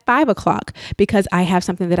up at 5 o'clock because I have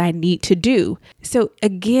something that I need to do. So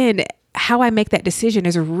again, how I make that decision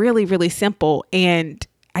is really, really simple. And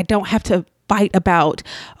I don't have to fight about,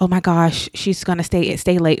 oh my gosh, she's going to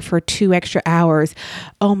stay late for 2 extra hours.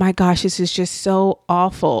 Oh my gosh, this is just so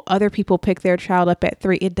awful. Other people pick their child up at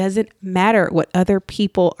 3. It doesn't matter what other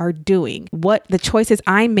people are doing. What the choices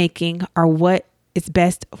I'm making are what is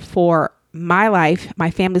best for my life,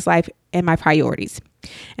 my family's life, and my priorities.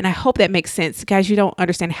 And I hope that makes sense. Guys, you don't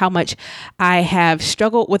understand how much I have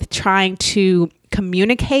struggled with trying to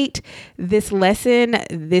communicate this lesson,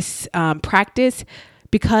 this practice,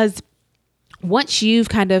 because once you've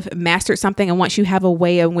kind of mastered something and once you have a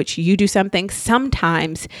way in which you do something,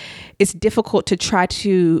 sometimes it's difficult to try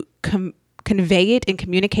to convey it and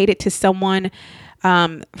communicate it to someone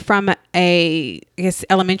from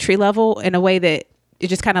elementary level in a way that it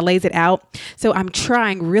just kind of lays it out. So I'm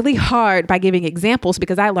trying really hard by giving examples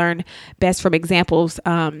because I learn best from examples.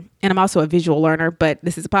 And I'm also a visual learner, but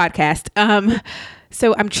this is a podcast.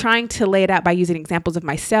 So I'm trying to lay it out by using examples of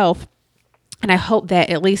myself. And I hope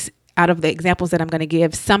that at least out of the examples that I'm going to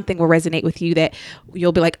give, something will resonate with you that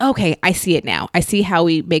you'll be like, okay, I see it now. I see how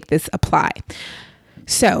we make this apply.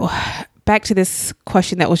 So back to this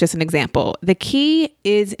question that was just an example. The key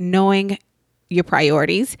is knowing your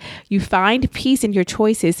priorities. You find peace in your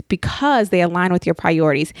choices because they align with your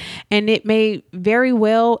priorities. And it may very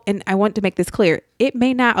well, and I want to make this clear, it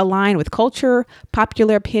may not align with culture,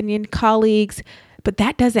 popular opinion, colleagues, but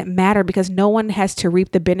that doesn't matter because no one has to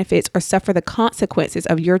reap the benefits or suffer the consequences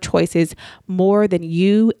of your choices more than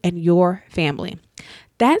you and your family.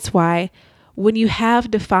 That's why when you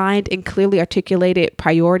have defined and clearly articulated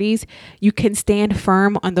priorities, you can stand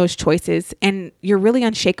firm on those choices and you're really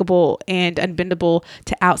unshakable and unbendable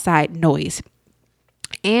to outside noise.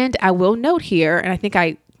 And I will note here, and I think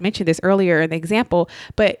I mentioned this earlier in the example,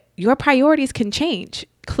 but your priorities can change.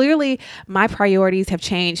 Clearly, my priorities have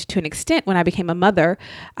changed to an extent when I became a mother.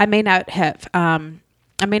 I may not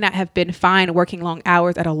have been fine working long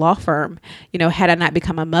hours at a law firm, had I not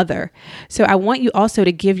become a mother. So I want you also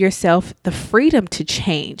to give yourself the freedom to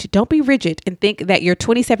change. Don't be rigid and think that your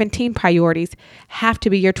 2017 priorities have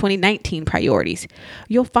to be your 2019 priorities.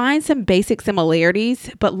 You'll find some basic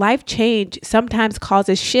similarities, but life change sometimes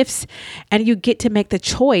causes shifts, and you get to make the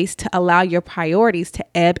choice to allow your priorities to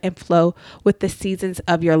ebb and flow with the seasons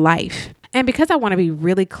of your life. And because I want to be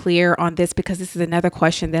really clear on this, because this is another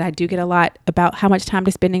question that I do get a lot about how much time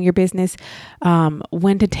to spend in your business,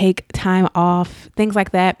 when to take time off, things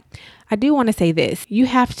like that. I do want to say this. You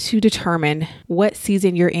have to determine what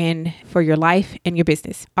season you're in for your life and your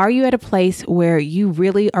business. Are you at a place where you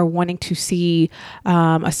really are wanting to see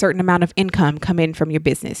a certain amount of income come in from your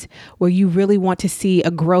business, where you really want to see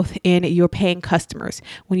a growth in your paying customers,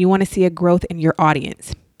 when you want to see a growth in your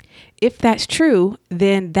audience? If that's true,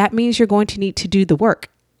 then that means you're going to need to do the work.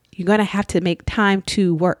 You're going to have to make time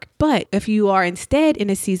to work. But if you are instead in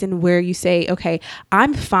a season where you say, okay,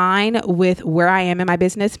 I'm fine with where I am in my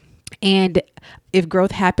business, and if growth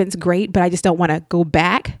happens, great, but I just don't want to go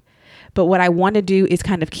back. But what I want to do is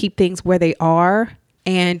kind of keep things where they are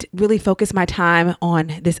and really focus my time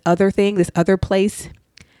on this other thing, this other place.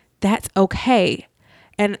 That's okay.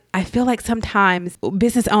 And I feel like sometimes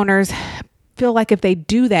business owners feel like if they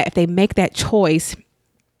do that, if they make that choice,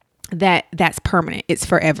 that's permanent. It's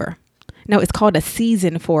forever. No, it's called a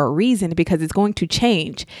season for a reason because it's going to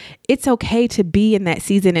change. It's okay to be in that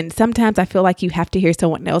season. And sometimes I feel like you have to hear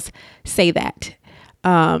someone else say that.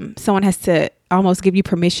 Someone has to almost give you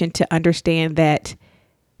permission to understand that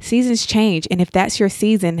seasons change. And if that's your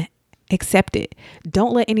season, accept it.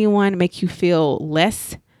 Don't let anyone make you feel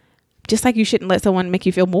less, just like you shouldn't let someone make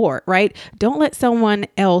you feel more, right? Don't let someone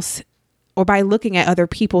else, or by looking at other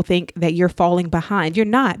people, think that you're falling behind. You're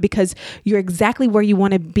not, because you're exactly where you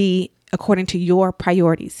want to be according to your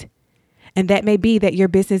priorities. And that may be that your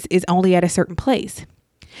business is only at a certain place.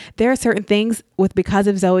 There are certain things with Because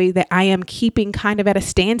of Zoe that I am keeping kind of at a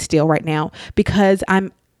standstill right now because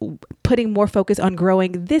I'm putting more focus on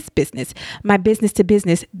growing this business, my business to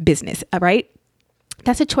business, right?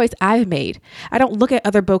 That's a choice I've made. I don't look at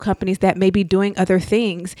other bow companies that may be doing other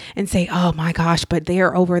things and say, oh my gosh, but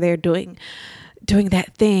they're over there doing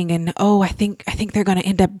that thing. And I think they're going to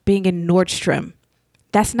end up being in Nordstrom.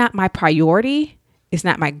 That's not my priority. It's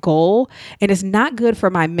not my goal. And it's not good for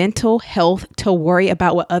my mental health to worry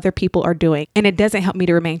about what other people are doing. And it doesn't help me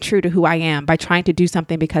to remain true to who I am by trying to do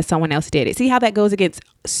something because someone else did it. See how that goes against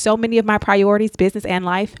so many of my priorities, business and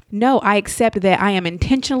life? No, I accept that I am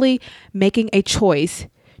intentionally making a choice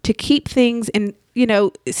to keep things in,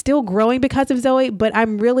 still growing because of Zoe, but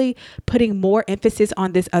I'm really putting more emphasis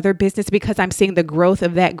on this other business because I'm seeing the growth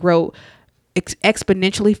of that grow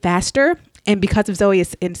exponentially faster. And Because of Zoe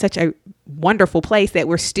is in such a wonderful place that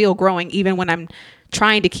we're still growing, even when I'm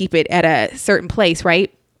trying to keep it at a certain place,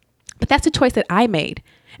 right? But that's a choice that I made.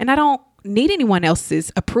 And I don't need anyone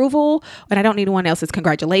else's approval, and I don't need anyone else's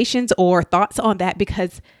congratulations or thoughts on that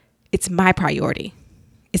because it's my priority.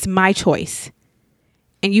 It's my choice.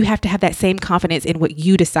 And you have to have that same confidence in what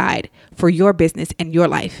you decide for your business and your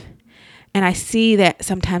life. And I see that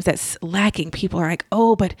sometimes that's lacking. People are like,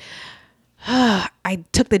 but I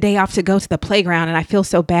took the day off to go to the playground and I feel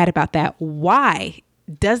so bad about that. Why?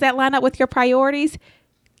 Does that line up with your priorities?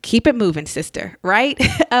 Keep it moving, sister, right?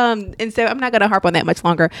 And so I'm not going to harp on that much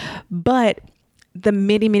longer, but the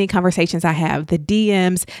many, many conversations I have, the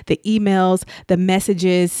DMs, the emails, the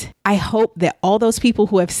messages, I hope that all those people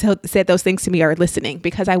who have said those things to me are listening,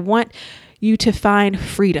 because I want you to find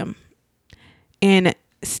freedom in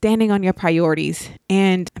standing on your priorities.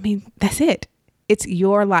 And that's it. It's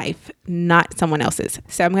your life, not someone else's.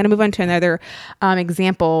 So I'm going to move on to another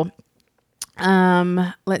example.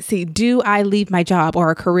 Let's see. Do I leave my job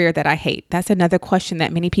or a career that I hate? That's another question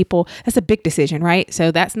that many people, that's a big decision, right?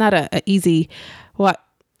 So that's not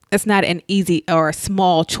that's not an easy or a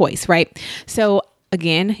small choice, right? So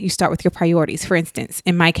again, you start with your priorities. For instance,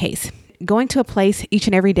 in my case, going to a place each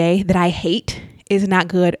and every day that I hate is not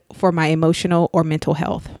good for my emotional or mental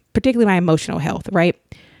health, particularly my emotional health, right?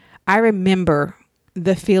 I remember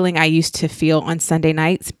the feeling I used to feel on Sunday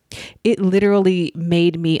nights. It literally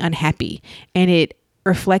made me unhappy, and it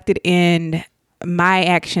reflected in my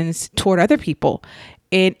actions toward other people.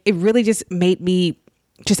 And it really just made me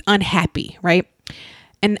just unhappy, right?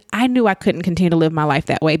 And I knew I couldn't continue to live my life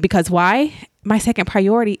that way because why? My second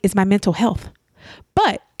priority is my mental health.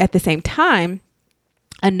 But at the same time,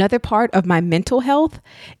 another part of my mental health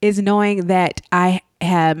is knowing that I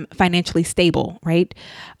am financially stable, right?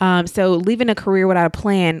 So leaving a career without a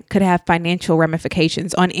plan could have financial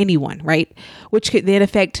ramifications on anyone, right? Which could then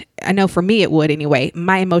affect, I know for me it would anyway,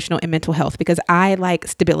 my emotional and mental health, because I like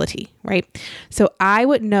stability, right? So I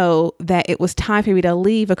would know that it was time for me to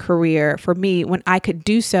leave a career for me when I could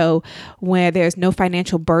do so where there's no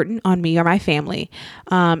financial burden on me or my family.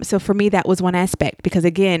 So for me, that was one aspect, because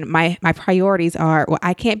again, my priorities are,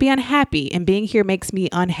 I can't be unhappy, and being here makes me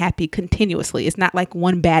unhappy continuously. It's not like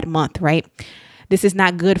one bad month, right? This is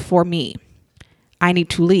not good for me. I need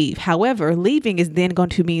to leave. However, leaving is then going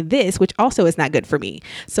to mean this, which also is not good for me.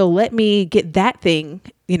 So let me get that thing,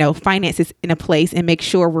 finances in a place and make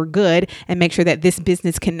sure we're good and make sure that this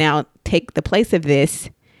business can now take the place of this.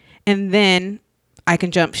 And then I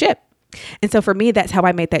can jump ship. And so for me, that's how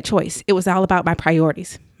I made that choice. It was all about my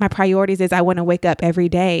priorities. My priorities is I want to wake up every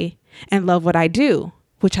day and love what I do,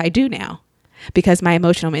 which I do now, because my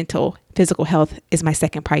emotional, mental, physical health is my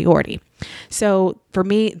second priority. So for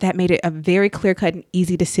me, that made it a very clear-cut and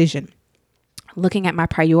easy decision, looking at my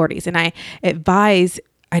priorities. And I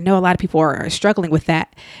know a lot of people are struggling with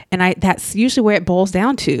that. And that's usually where it boils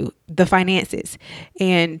down to, the finances.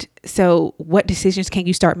 And so what decisions can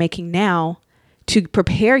you start making now to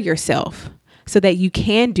prepare yourself so that you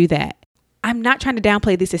can do that? I'm not trying to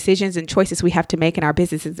downplay these decisions and choices we have to make in our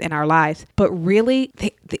businesses and our lives, but really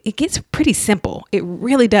it gets pretty simple. It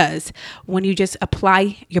really does when you just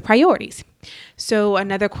apply your priorities. So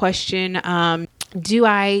another question,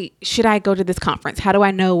 should I go to this conference? How do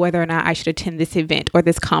I know whether or not I should attend this event or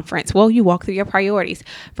this conference? Well, you walk through your priorities.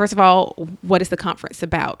 First of all, what is the conference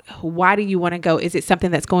about? Why do you want to go? Is it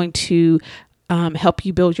something that's going to help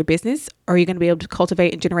you build your business? Are you going to be able to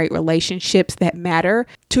cultivate and generate relationships that matter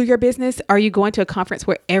to your business? Are you going to a conference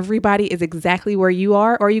where everybody is exactly where you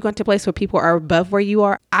are? Or are you going to a place where people are above where you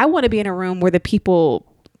are? I want to be in a room where the people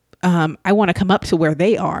I want to come up to where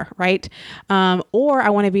they are, right? Or I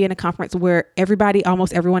want to be in a conference where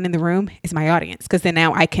almost everyone in the room is my audience, because then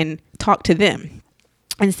now I can talk to them.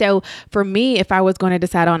 And so for me, if I was going to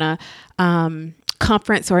decide on a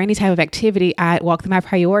conference or any type of activity, I'd walk through my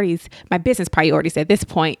priorities, my business priorities at this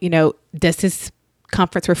point. Does this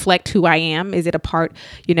conference reflect who I am? Is it a part,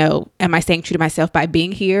 am I staying true to myself by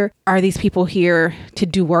being here? Are these people here to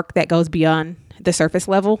do work that goes beyond the surface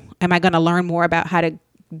level? Am I going to learn more about how to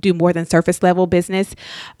do more than surface level business?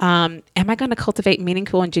 Am I going to cultivate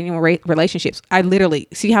meaningful and genuine relationships? I literally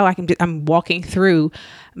see how I'm walking through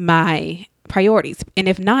my priorities. And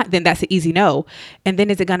if not, then that's an easy no. And then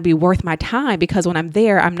is it going to be worth my time? Because when I'm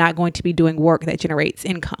there, I'm not going to be doing work that generates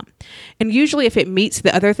income. And usually if it meets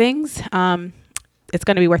the other things, it's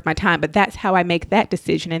going to be worth my time. But that's how I make that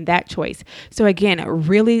decision and that choice. So again,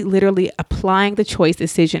 really literally applying the choice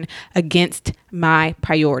decision against my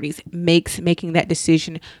priorities makes making that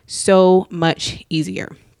decision so much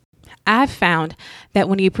easier. I've found that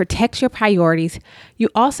when you protect your priorities, you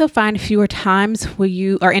also find fewer times where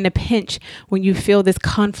you are in a pinch when you feel this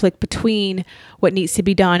conflict between what needs to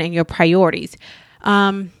be done and your priorities.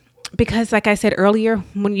 Because like I said earlier,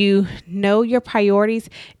 when you know your priorities,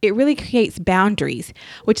 it really creates boundaries,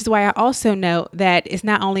 which is why I also know that it's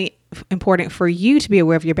not only important for you to be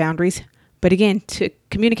aware of your boundaries, but again, to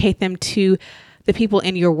communicate them to the people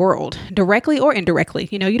in your world, directly or indirectly.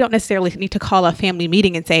 You don't necessarily need to call a family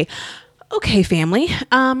meeting and say, okay, family,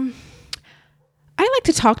 I'd like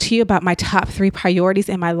to talk to you about my top 3 priorities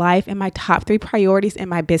in my life and my top 3 priorities in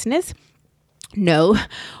my business. No,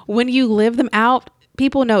 when you live them out,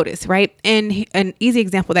 people notice, right? And an easy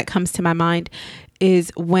example that comes to my mind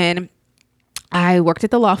is when I worked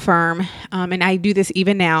at the law firm, and I do this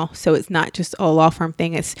even now. So it's not just a law firm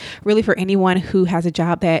thing. It's really for anyone who has a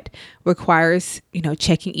job that requires,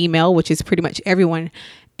 checking email, which is pretty much everyone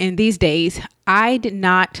in these days. I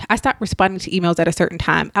stopped responding to emails at a certain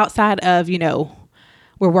time outside of,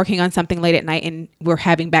 we're working on something late at night and we're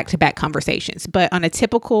having back-to-back conversations. But on a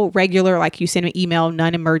typical, regular, like you send an email,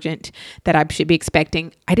 non-emergent that I should be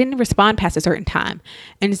expecting, I didn't respond past a certain time.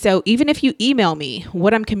 And so even if you email me,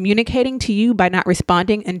 what I'm communicating to you by not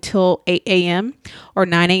responding until 8 a.m. or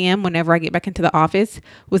 9 a.m. whenever I get back into the office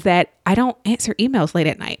was that I don't answer emails late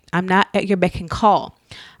at night. I'm not at your beck and call.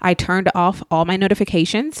 I turned off all my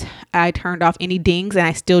notifications. I turned off any dings, and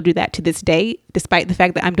I still do that to this day, despite the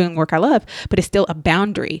fact that I'm doing work I love, but it's still a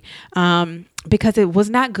boundary because it was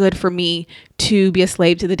not good for me to be a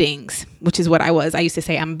slave to the dings, which is what I was. I used to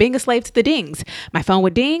say, I'm being a slave to the dings. My phone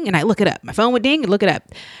would ding and I look it up. My phone would ding and look it up.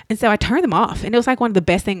 And so I turned them off. And it was like one of the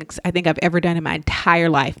best things I think I've ever done in my entire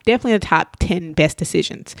life. Definitely the top 10 best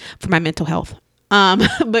decisions for my mental health.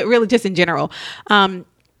 But really just in general. And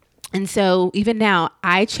so even now,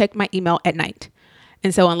 I check my email at night.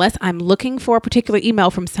 And so unless I'm looking for a particular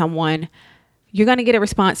email from someone, you're going to get a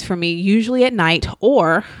response from me usually at night,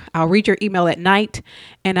 or I'll read your email at night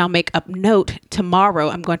and I'll make a note tomorrow.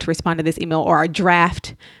 I'm going to respond to this email, or a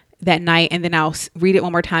draft that night, and then I'll read it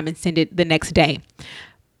one more time and send it the next day.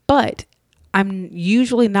 But I'm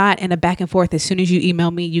usually not in a back and forth. As soon as you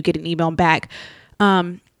email me, you get an email back.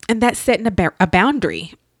 And that's setting a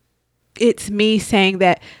boundary. It's me saying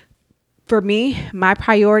that for me, my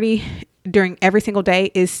priority during every single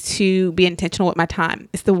day is to be intentional with my time.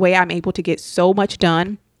 It's the way I'm able to get so much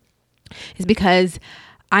done, is because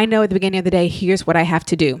I know at the beginning of the day, here's what I have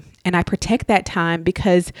to do. And I protect that time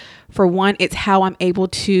because, for one, it's how I'm able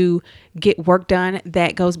to get work done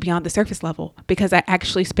that goes beyond the surface level, because I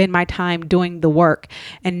actually spend my time doing the work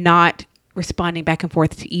and not responding back and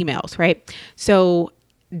forth to emails, right? So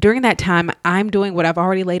during that time, I'm doing what I've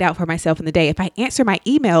already laid out for myself in the day. If I answer my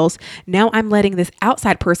emails, now I'm letting this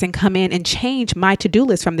outside person come in and change my to-do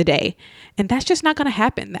list from the day. And that's just not going to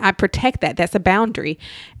happen. I protect that. That's a boundary.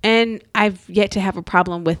 And I've yet to have a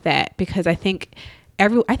problem with that, because I think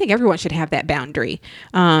everyone should have that boundary.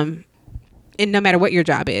 And no matter what your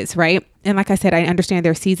job is, right? And like I said, I understand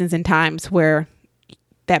there are seasons and times where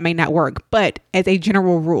that may not work, but as a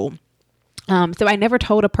general rule, so I never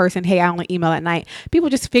told a person, hey, I only email at night. People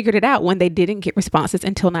just figured it out when they didn't get responses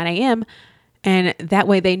until 9 a.m. And that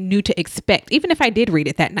way they knew to expect. Even if I did read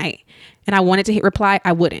it that night and I wanted to hit reply,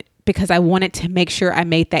 I wouldn't, because I wanted to make sure I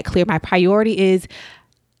made that clear. My priority is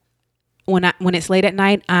when it's late at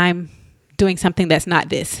night, I'm doing something that's not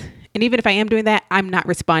this. And even if I am doing that, I'm not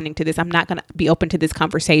responding to this. I'm not going to be open to this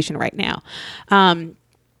conversation right now. And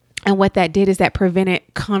what that did is that prevented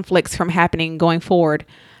conflicts from happening going forward.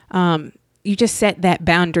 You just set that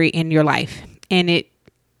boundary in your life, and it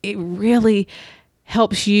really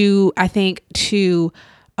helps you, I think, to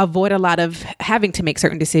avoid a lot of having to make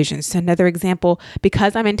certain decisions. So another example,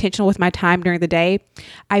 because I'm intentional with my time during the day,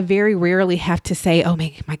 I very rarely have to say, oh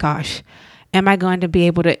my gosh, am I going to be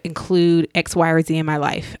able to include X, Y, or Z in my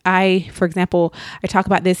life? For example, I talk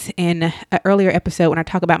about this in an earlier episode when I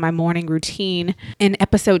talk about my morning routine. In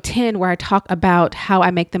episode 10, where I talk about how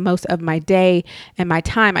I make the most of my day and my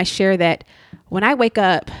time, I share that when I wake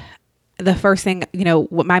up, the first thing,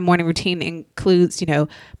 what my morning routine includes,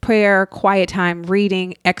 prayer, quiet time,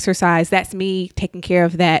 reading, exercise. That's me taking care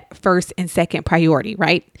of that first and second priority,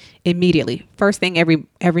 right? Immediately. First thing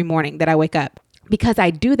every morning that I wake up. Because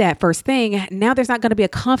I do that first thing, now there's not going to be a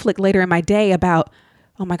conflict later in my day about,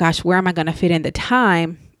 oh my gosh, where am I going to fit in the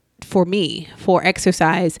time for me, for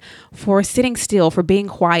exercise, for sitting still, for being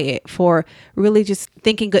quiet, for really just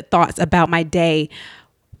thinking good thoughts about my day.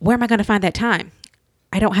 Where am I going to find that time?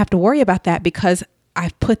 I don't have to worry about that because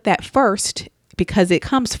I've put that first, because it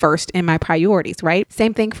comes first in my priorities, right?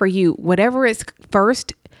 Same thing for you. Whatever is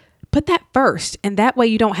first, put that first. And that way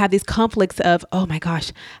you don't have these conflicts of, oh my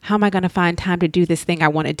gosh, how am I going to find time to do this thing I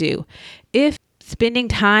want to do? If spending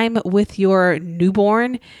time with your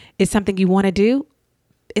newborn is something you want to do,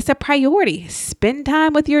 it's a priority. Spend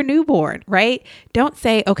time with your newborn, right? Don't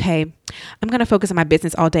say, okay, I'm going to focus on my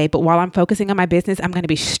business all day, but while I'm focusing on my business, I'm going to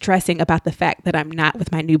be stressing about the fact that I'm not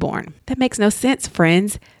with my newborn. That makes no sense,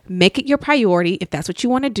 friends. Make it your priority. If that's what you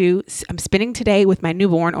want to do, I'm spending today with my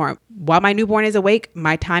newborn, or while my newborn is awake,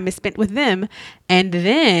 my time is spent with them. And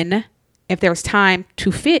then if there's time to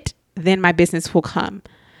fit, then my business will come.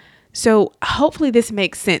 So hopefully this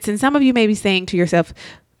makes sense. And some of you may be saying to yourself,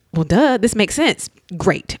 well, duh, this makes sense.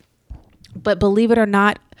 Great. But believe it or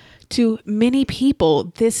not, to many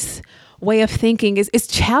people, this way of thinking is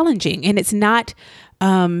challenging, and it's not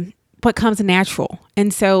what comes natural.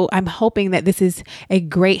 And so I'm hoping that this is a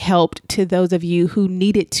great help to those of you who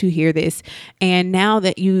needed to hear this. And now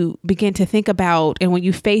that you begin to think about, and when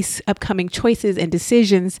you face upcoming choices and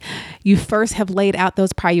decisions, you first have laid out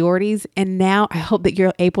those priorities. And now I hope that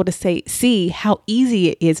you're able to see how easy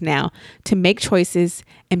it is now to make choices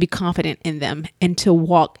and be confident in them and to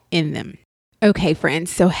walk in them. Okay,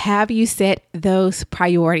 friends. So have you set those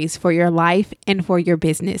priorities for your life and for your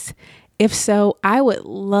business? If so, I would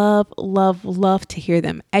love, love, love to hear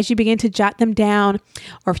them. As you begin to jot them down,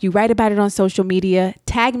 or if you write about it on social media,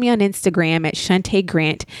 tag me on Instagram at Shantae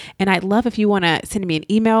Grant. And I'd love if you want to send me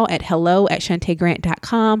an email at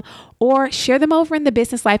hello@shantaegrant.com, or share them over in the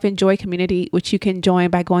Business Life and Joy community, which you can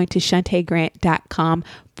join by going to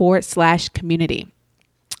shantaegrant.com/community.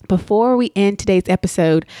 Before we end today's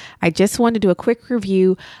episode, I just want to do a quick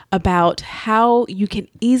review about how you can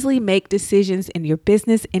easily make decisions in your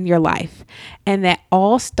business, in your life. And that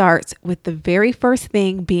all starts with the very first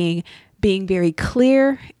thing being very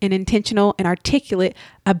clear and intentional and articulate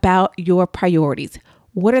about your priorities.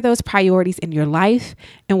 What are those priorities in your life,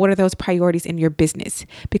 and what are those priorities in your business?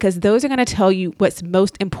 Because those are going to tell you what's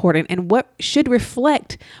most important and what should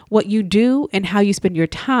reflect what you do and how you spend your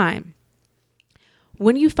time.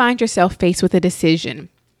 When you find yourself faced with a decision,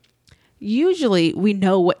 usually we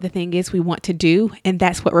know what the thing is we want to do, and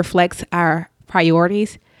that's what reflects our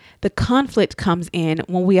priorities. The conflict comes in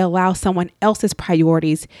when we allow someone else's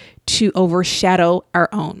priorities to overshadow our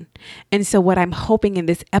own. And so what I'm hoping in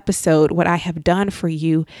this episode, what I have done for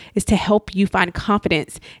you, is to help you find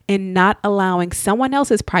confidence in not allowing someone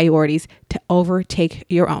else's priorities to overtake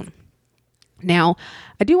your own. Now,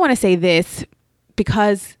 I do want to say this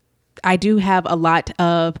because I do have a lot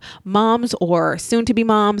of moms or soon to be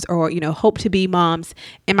moms or, hope to be moms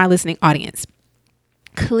in my listening audience.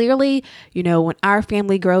 Clearly, when our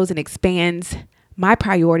family grows and expands, my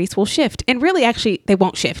priorities will shift. And really, actually, they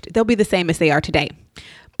won't shift. They'll be the same as they are today.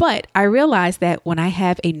 But I realize that when I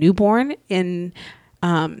have a newborn in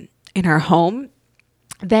our home,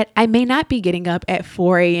 that I may not be getting up at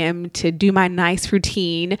 4 a.m. to do my nice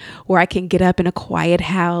routine where I can get up in a quiet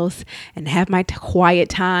house and have my quiet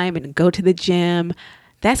time and go to the gym.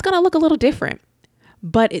 That's going to look a little different,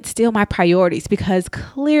 but it's still my priorities, because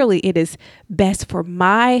clearly it is best for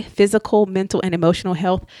my physical, mental, and emotional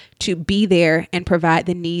health to be there and provide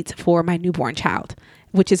the needs for my newborn child,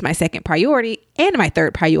 which is my second priority and my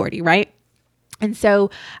third priority, right? And so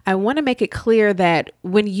I want to make it clear that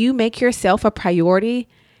when you make yourself a priority,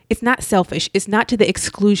 it's not selfish. It's not to the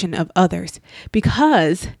exclusion of others,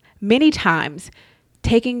 because many times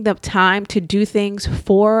taking the time to do things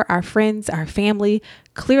for our friends, our family,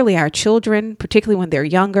 clearly our children, particularly when they're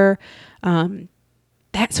younger.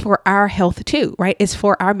 That's for our health too, right? It's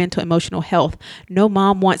for our mental, emotional health. No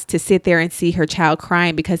mom wants to sit there and see her child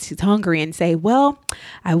crying because she's hungry and say, well,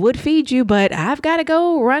 I would feed you, but I've got to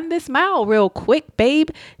go run this mile real quick, babe.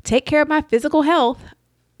 Take care of my physical health.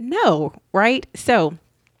 No, right? So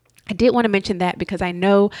I did want to mention that because I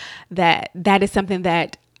know that that is something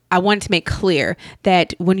that I wanted to make clear,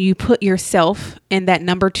 that when you put yourself in that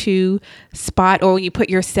number 2 spot, or when you put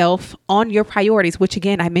yourself on your priorities, which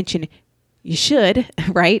again, I mentioned you should,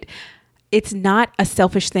 right? It's not a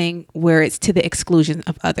selfish thing where it's to the exclusion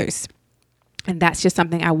of others. And that's just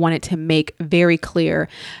something I wanted to make very clear.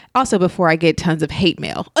 Also, before I get tons of hate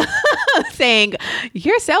mail saying,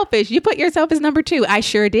 you're selfish, you put yourself as number 2. I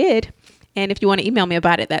sure did. And if you want to email me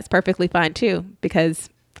about it, that's perfectly fine too, because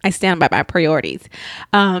I stand by my priorities.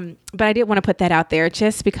 But I did want to put that out there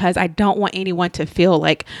just because I don't want anyone to feel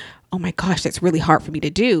like, oh my gosh, that's really hard for me to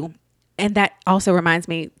do. And that also reminds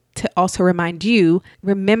me to also remind you,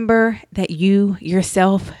 remember that you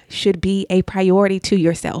yourself should be a priority to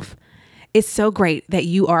yourself. It's so great that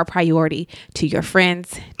you are a priority to your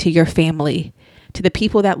friends, to your family, to the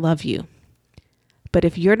people that love you. But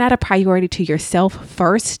if you're not a priority to yourself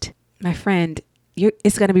first, my friend,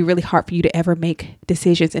 it's going to be really hard for you to ever make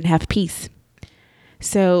decisions and have peace.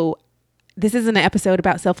 So this isn't an episode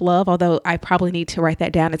about self-love, although I probably need to write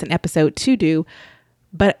that down as an episode to do.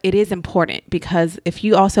 But it is important because if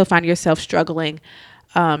you also find yourself struggling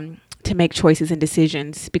to make choices and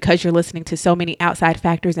decisions because you're listening to so many outside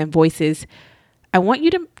factors and voices, I want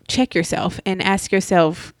you to check yourself and ask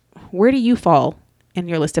yourself, where do you fall in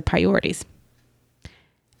your list of priorities?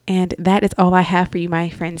 And that is all I have for you, my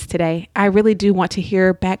friends, today. I really do want to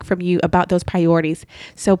hear back from you about those priorities.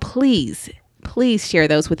 So please share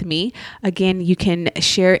those with me. Again, you can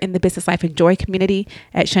share in the Business Life and Joy community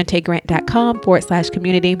at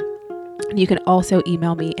shantaegrant.com/community. You can also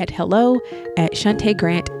email me at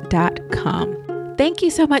hello@shantaegrant.com. Thank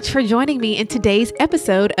you so much for joining me in today's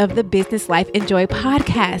episode of the Business Life and Joy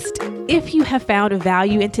podcast. If you have found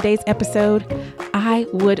value in today's episode, I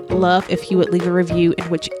would love if you would leave a review in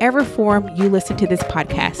whichever form you listen to this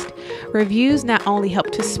podcast. Reviews not only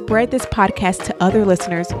help to spread this podcast to other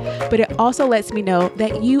listeners, but it also lets me know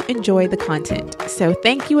that you enjoy the content. So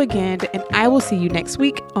thank you again, and I will see you next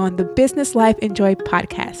week on the Business Life and Joy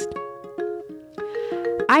podcast.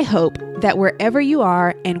 I hope that wherever you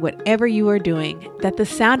are and whatever you are doing, that the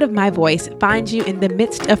sound of my voice finds you in the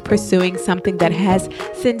midst of pursuing something that has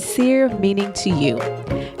sincere meaning to you.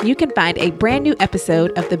 You can find a brand new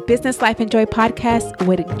episode of the Business Life and Joy podcast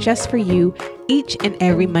waiting just for you each and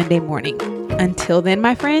every Monday morning. Until then,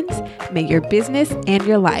 my friends, may your business and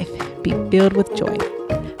your life be filled with joy.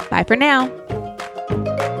 Bye for now.